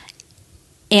yourself,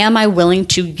 am I willing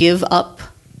to give up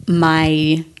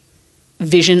my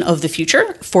vision of the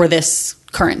future for this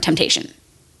current temptation?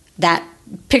 That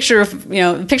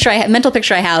mental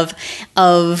picture I have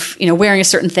of, wearing a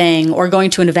certain thing or going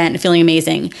to an event and feeling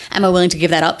amazing. Am I willing to give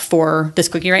that up for this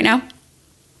cookie right now?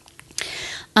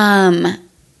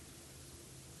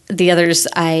 The others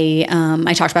I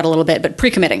talked about a little bit, but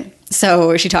pre-committing.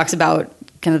 So she talks about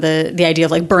kind of the idea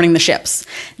of like burning the ships,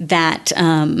 that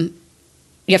you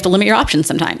have to limit your options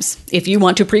sometimes. If you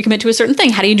want to pre-commit to a certain thing,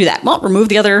 how do you do that? Well, remove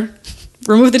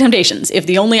the temptations. If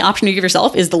the only option you give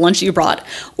yourself is the lunch that you brought,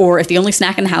 or if the only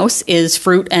snack in the house is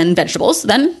fruit and vegetables,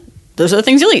 then those are the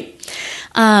things you'll eat.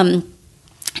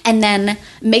 And then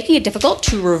making it difficult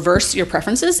to reverse your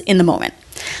preferences in the moment.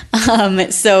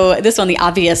 So this one, the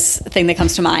obvious thing that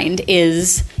comes to mind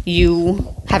is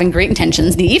you having great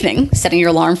intentions in the evening, setting your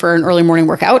alarm for an early morning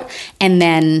workout, and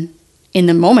then in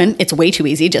the moment, it's way too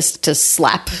easy just to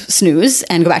slap snooze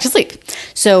and go back to sleep.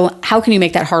 So how can you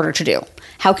make that harder to do?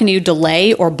 How can you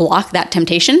delay or block that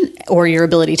temptation or your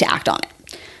ability to act on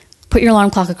it? Put your alarm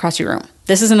clock across your room.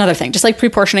 This is another thing. Just like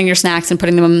pre-portioning your snacks and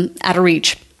putting them out of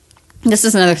reach, This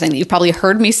is another thing that you've probably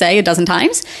heard me say a dozen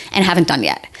times and haven't done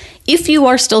yet. If you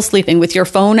are still sleeping with your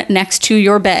phone next to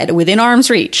your bed within arm's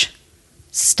reach,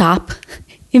 stop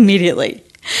immediately.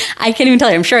 I can't even tell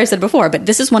you, I'm sure I said before, but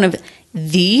this is one of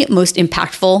the most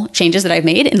impactful changes that I've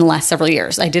made in the last several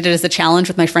years. I did it as a challenge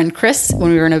with my friend Chris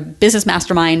when we were in a business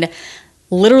mastermind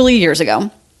literally years ago.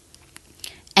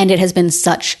 And it has been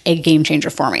such a game changer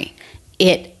for me.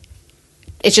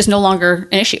 It's just no longer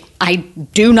an issue.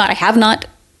 I have not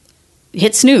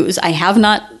hit snooze. I have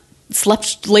not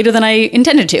slept later than I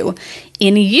intended to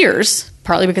in years,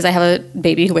 partly because I have a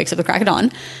baby who wakes up at the crack of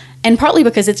dawn, and partly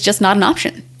because it's just not an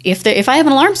option. If I have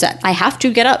an alarm set, I have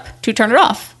to get up to turn it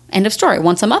off. End of story.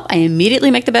 Once I'm up, I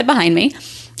immediately make the bed behind me.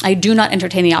 I do not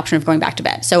entertain the option of going back to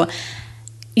bed. So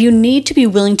you need to be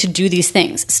willing to do these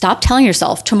things. Stop telling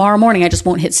yourself, tomorrow morning I just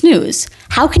won't hit snooze.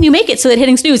 How can you make it so that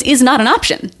hitting snooze is not an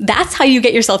option? That's how you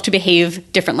get yourself to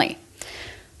behave differently.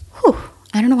 Whew.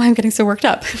 I don't know why I'm getting so worked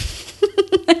up.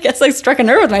 I guess I struck a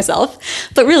nerve with myself.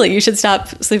 But really, you should stop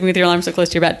sleeping with your alarm so close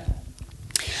to your bed.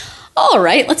 All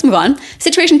right, let's move on.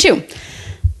 Situation 2.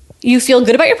 You feel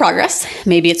good about your progress.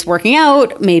 Maybe it's working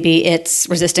out. Maybe it's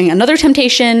resisting another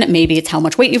temptation. Maybe it's how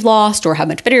much weight you've lost or how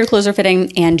much better your clothes are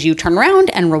fitting. And you turn around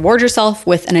and reward yourself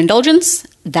with an indulgence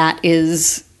that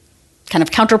is kind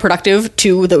of counterproductive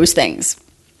to those things.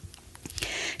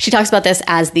 She talks about this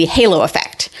as the halo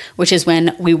effect, which is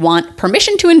when we want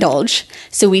permission to indulge,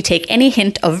 so we take any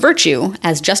hint of virtue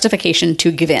as justification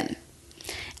to give in.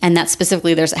 And that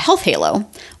specifically, there's a health halo,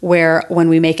 where when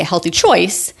we make a healthy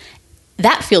choice,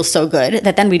 that feels so good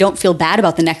that then we don't feel bad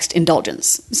about the next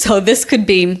indulgence. So this could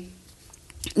be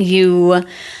you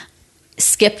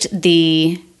skipped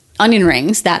the onion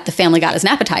rings that the family got as an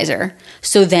appetizer,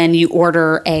 so then you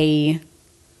order a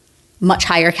much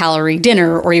higher calorie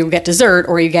dinner, or you get dessert,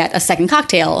 or you get a second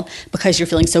cocktail because you're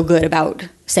feeling so good about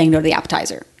saying no to the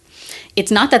appetizer. It's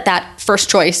not that first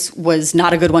choice was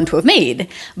not a good one to have made,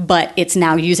 but it's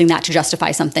now using that to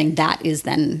justify something that is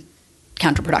then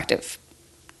counterproductive.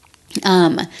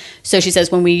 So she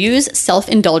says, when we use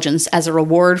self-indulgence as a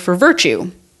reward for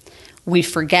virtue, we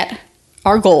forget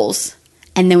our goals,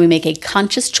 and then we make a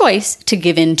conscious choice to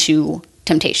give in to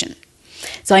temptation.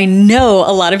 So I know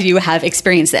a lot of you have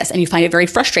experienced this, and you find it very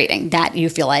frustrating that you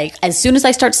feel like as soon as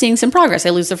I start seeing some progress, I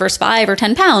lose the first 5 or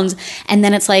 10 pounds, and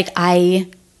then it's like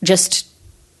I just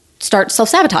start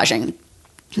self-sabotaging.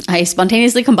 I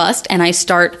spontaneously combust, and I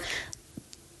start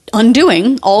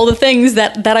undoing all the things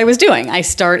that I was doing. I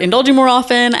start indulging more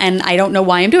often, and I don't know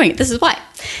why I'm doing it. This is why.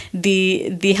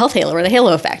 The health halo, or the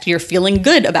halo effect. You're feeling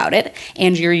good about it,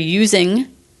 and you're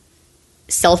using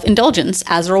self-indulgence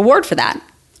as a reward for that.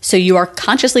 So you are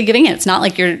consciously giving in. It's not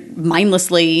like you're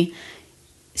mindlessly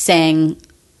saying,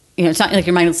 it's not like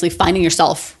you're mindlessly finding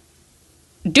yourself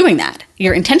doing that.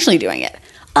 You're intentionally doing it.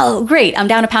 Oh, great, I'm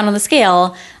down a pound on the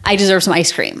scale. I deserve some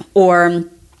ice cream. Or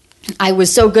I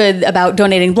was so good about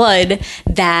donating blood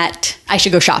that I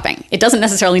should go shopping. It doesn't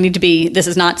necessarily need to be, this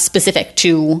is not specific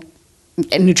to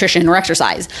nutrition or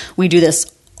exercise. We do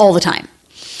this all the time.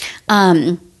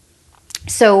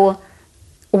 So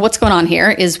what's going on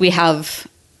here is we have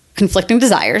conflicting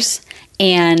desires,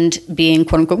 and being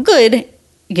quote unquote good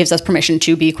gives us permission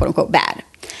to be quote unquote bad.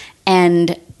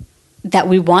 And that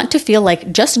we want to feel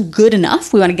like just good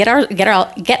enough. We want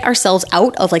to get ourselves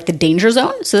out of like the danger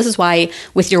zone. So this is why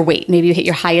with your weight, maybe you hit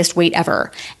your highest weight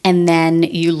ever, and then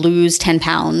you lose 10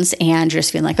 pounds, and you're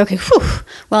just feeling like, okay, whew,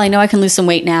 well, I know I can lose some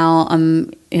weight now.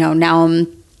 I'm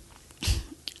not,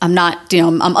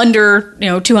 I'm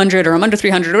under, 200, or I'm under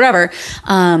 300 or whatever.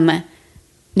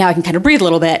 Now I can kind of breathe a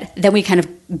little bit. Then we kind of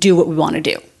do what we want to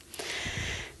do.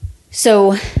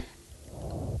 So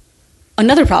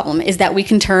another problem is that we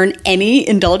can turn any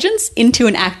indulgence into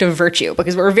an act of virtue,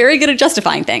 because we're very good at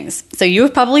justifying things. So you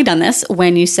have probably done this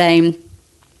when you say,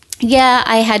 yeah,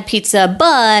 I had pizza,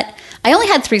 but I only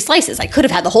had 3 slices. I could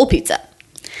have had the whole pizza.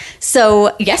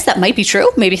 So yes, that might be true.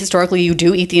 Maybe historically you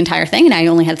do eat the entire thing, and now you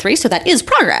only had 3, so that is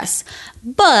progress.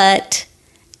 But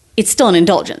it's still an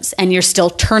indulgence, and you're still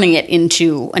turning it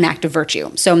into an act of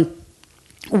virtue. So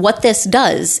what this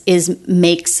does is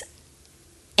makes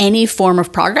any form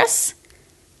of progress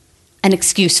an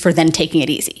excuse for then taking it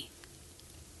easy.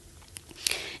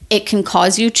 It can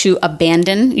cause you to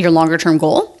abandon your longer term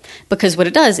goal, because what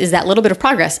it does is that little bit of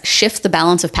progress shifts the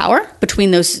balance of power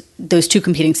between those 2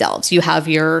 competing selves. You have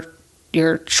your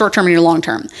short term and your long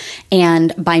term.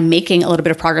 And by making a little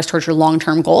bit of progress towards your long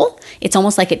term goal, it's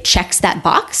almost like it checks that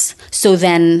box. So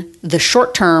then the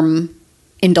short term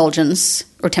indulgence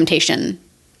or temptation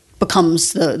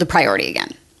becomes the priority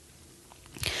again.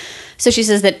 So she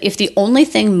says that if the only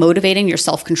thing motivating your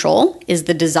self-control is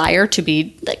the desire to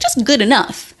be like just good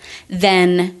enough,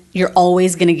 then you're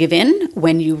always going to give in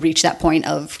when you reach that point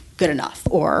of good enough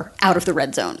or out of the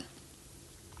red zone.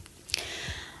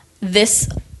 This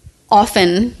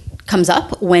often comes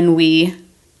up when we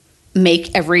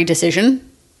make every decision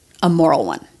a moral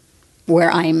one,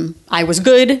 where I was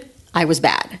good, I was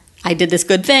bad. I did this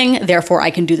good thing, therefore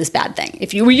I can do this bad thing.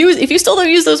 If you still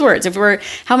don't use those words, if we're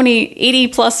how many 80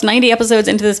 plus 90 episodes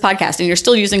into this podcast and you're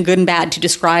still using good and bad to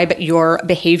describe your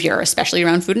behavior, especially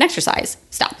around food and exercise,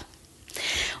 stop.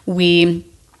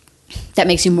 That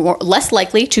makes you less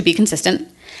likely to be consistent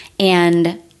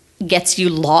and gets you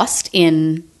lost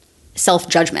in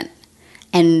self-judgment.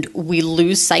 And we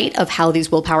lose sight of how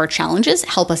these willpower challenges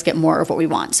help us get more of what we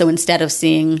want. So instead of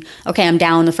seeing, okay, I'm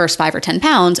down the first 5 or 10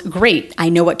 pounds, great, I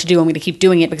know what to do, I'm going to keep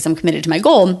doing it because I'm committed to my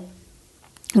goal,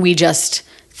 we just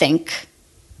think,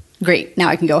 great, now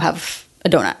I can go have a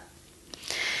donut.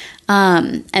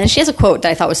 And she has a quote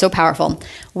that I thought was so powerful.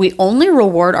 We only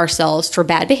reward ourselves for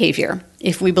bad behavior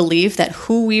if we believe that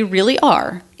who we really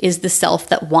are is the self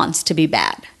that wants to be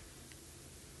bad.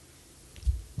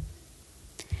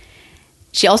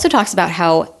 She also talks about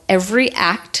how if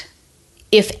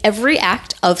every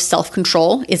act of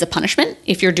self-control is a punishment,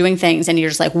 if you're doing things and you're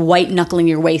just like white-knuckling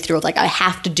your way through, like, I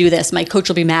have to do this, my coach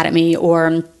will be mad at me,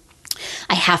 or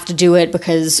I have to do it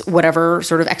because whatever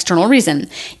sort of external reason.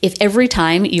 If every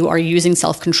time you are using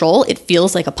self-control, it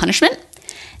feels like a punishment,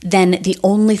 then the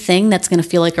only thing that's going to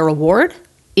feel like a reward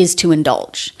is to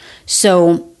indulge.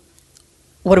 So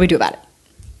what do we do about it?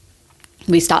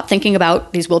 We stop thinking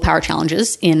about these willpower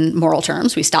challenges in moral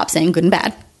terms. We stop saying good and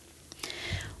bad.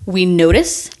 We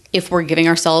notice if we're giving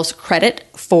ourselves credit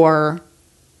for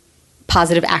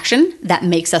positive action that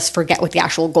makes us forget what the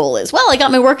actual goal is. Well, I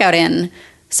got my workout in,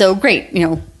 so great,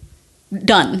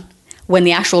 done. When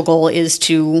the actual goal is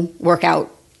to work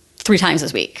out 3 times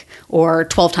this week or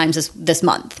 12 times this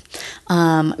month.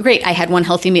 Great, I had one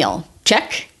healthy meal.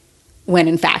 Check. When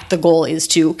in fact the goal is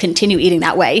to continue eating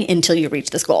that way until you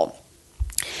reach this goal.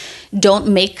 Don't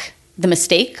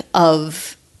mistake a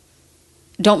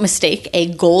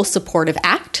goal-supportive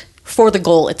act for the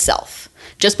goal itself.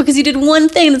 Just because you did one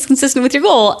thing that's consistent with your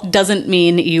goal doesn't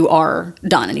mean you are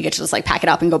done and you get to just pack it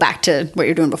up and go back to what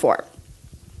you're doing before.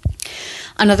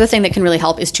 Another thing that can really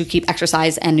help is to keep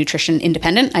exercise and nutrition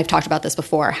independent. I've talked about this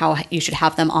before, how you should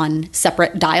have them on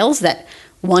separate dials, that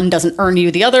one doesn't earn you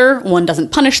the other, one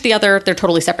doesn't punish the other. They're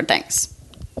totally separate things.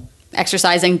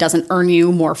 Exercising doesn't earn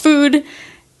you more food.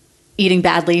 Eating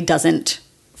badly doesn't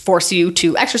force you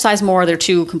to exercise more. They're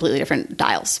 2 completely different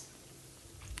dials.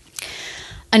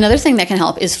 Another thing that can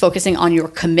help is focusing on your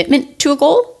commitment to a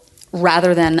goal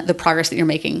rather than the progress that you're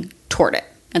making toward it.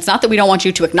 It's not that we don't want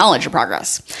you to acknowledge your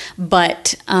progress,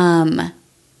 but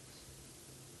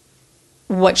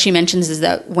what she mentions is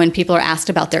that when people are asked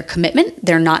about their commitment,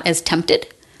 they're not as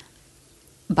tempted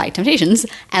by temptations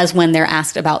as when they're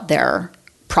asked about their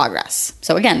progress.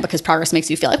 So again, because progress makes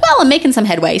you feel like, well, I'm making some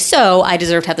headway, so I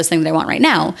deserve to have this thing that I want right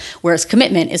now. Whereas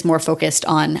commitment is more focused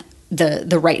on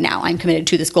the right now. I'm committed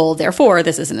to this goal, therefore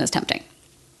this isn't as tempting.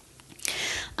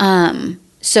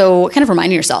 So kind of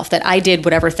reminding yourself that I did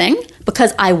whatever thing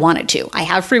because I wanted to. I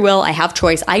have free will, I have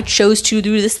choice. I chose to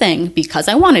do this thing because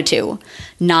I wanted to,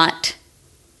 not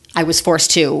I was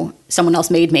forced to, someone else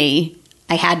made me,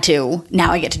 I had to,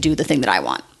 now I get to do the thing that I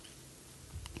want.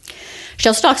 She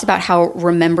also talks about how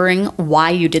remembering why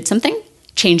you did something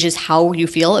changes how you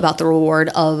feel about the reward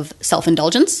of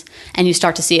self-indulgence, and you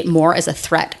start to see it more as a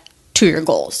threat to your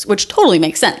goals, which totally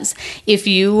makes sense. If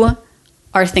you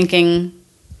are thinking,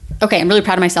 okay, I'm really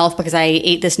proud of myself because I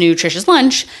ate this nutritious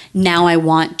lunch, now I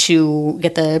want to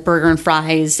get the burger and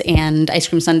fries and ice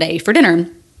cream sundae for dinner.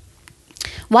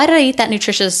 Why did I eat that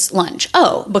nutritious lunch?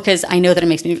 Oh, because I know that it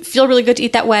makes me feel really good to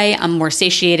eat that way. I'm more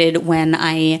satiated when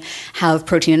I have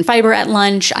protein and fiber at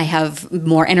lunch. I have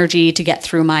more energy to get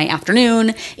through my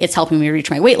afternoon. It's helping me reach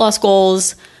my weight loss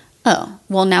goals. Oh,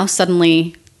 well, now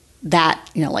suddenly that,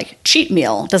 cheat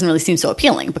meal doesn't really seem so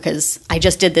appealing because I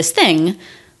just did this thing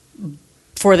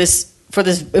for this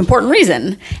important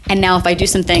reason. And now if I do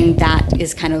something that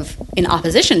is kind of in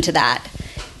opposition to that,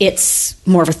 it's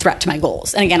more of a threat to my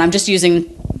goals. And again, I'm just using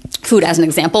food as an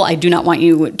example. I don't want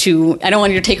your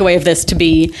takeaway of this to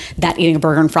be that eating a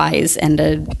burger and fries and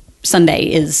a sundae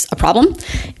is a problem.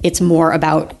 It's more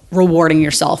about rewarding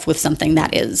yourself with something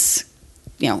that is,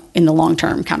 in the long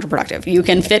term counterproductive. You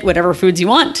can fit whatever foods you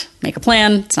want, make a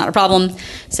plan. It's not a problem.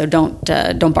 So don't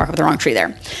bark up the wrong tree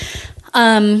there.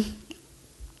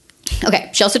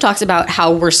 Okay, she also talks about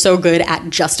how we're so good at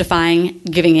justifying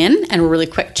giving in, and we're really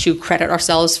quick to credit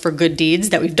ourselves for good deeds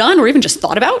that we've done or even just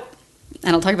thought about.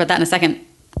 And I'll talk about that in a second.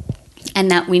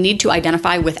 and that we need to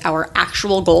identify with our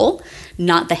actual goal,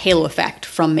 not the halo effect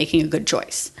from making a good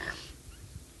choice.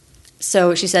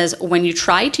 So she says, when you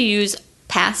try to use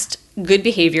past good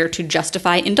behavior to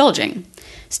justify indulging,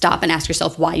 stop and ask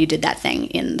yourself why you did that thing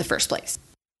in the first place.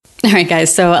 All right,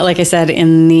 guys. So like I said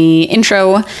in the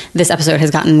intro, this episode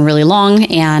has gotten really long,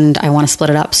 and I want to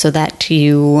split it up so that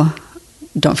you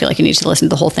don't feel like you need to listen to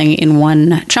the whole thing in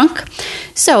one chunk.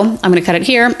 So I'm going to cut it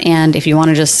here. And if you want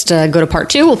to just go to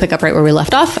part 2, we'll pick up right where we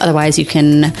left off. Otherwise, you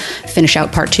can finish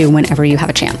out part 2 whenever you have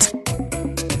a chance.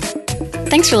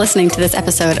 Thanks for listening to this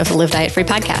episode of the Live Diet Free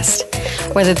podcast.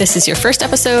 Whether this is your first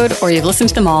episode or you've listened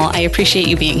to them all, I appreciate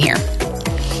you being here.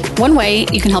 One way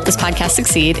you can help this podcast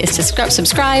succeed is to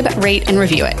subscribe, rate, and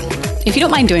review it. If you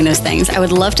don't mind doing those things, I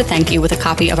would love to thank you with a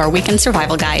copy of our Weekend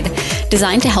Survival Guide,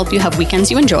 designed to help you have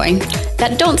weekends you enjoy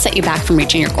that don't set you back from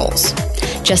reaching your goals.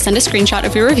 Just send a screenshot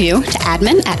of your review to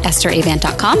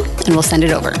admin@estheravant.com and we'll send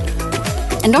it over.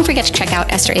 And don't forget to check out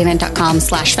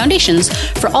estheravant.com/foundations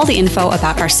for all the info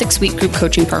about our 6-week group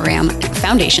coaching program,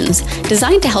 Foundations,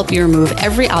 designed to help you remove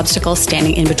every obstacle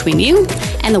standing in between you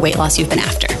and the weight loss you've been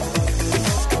after.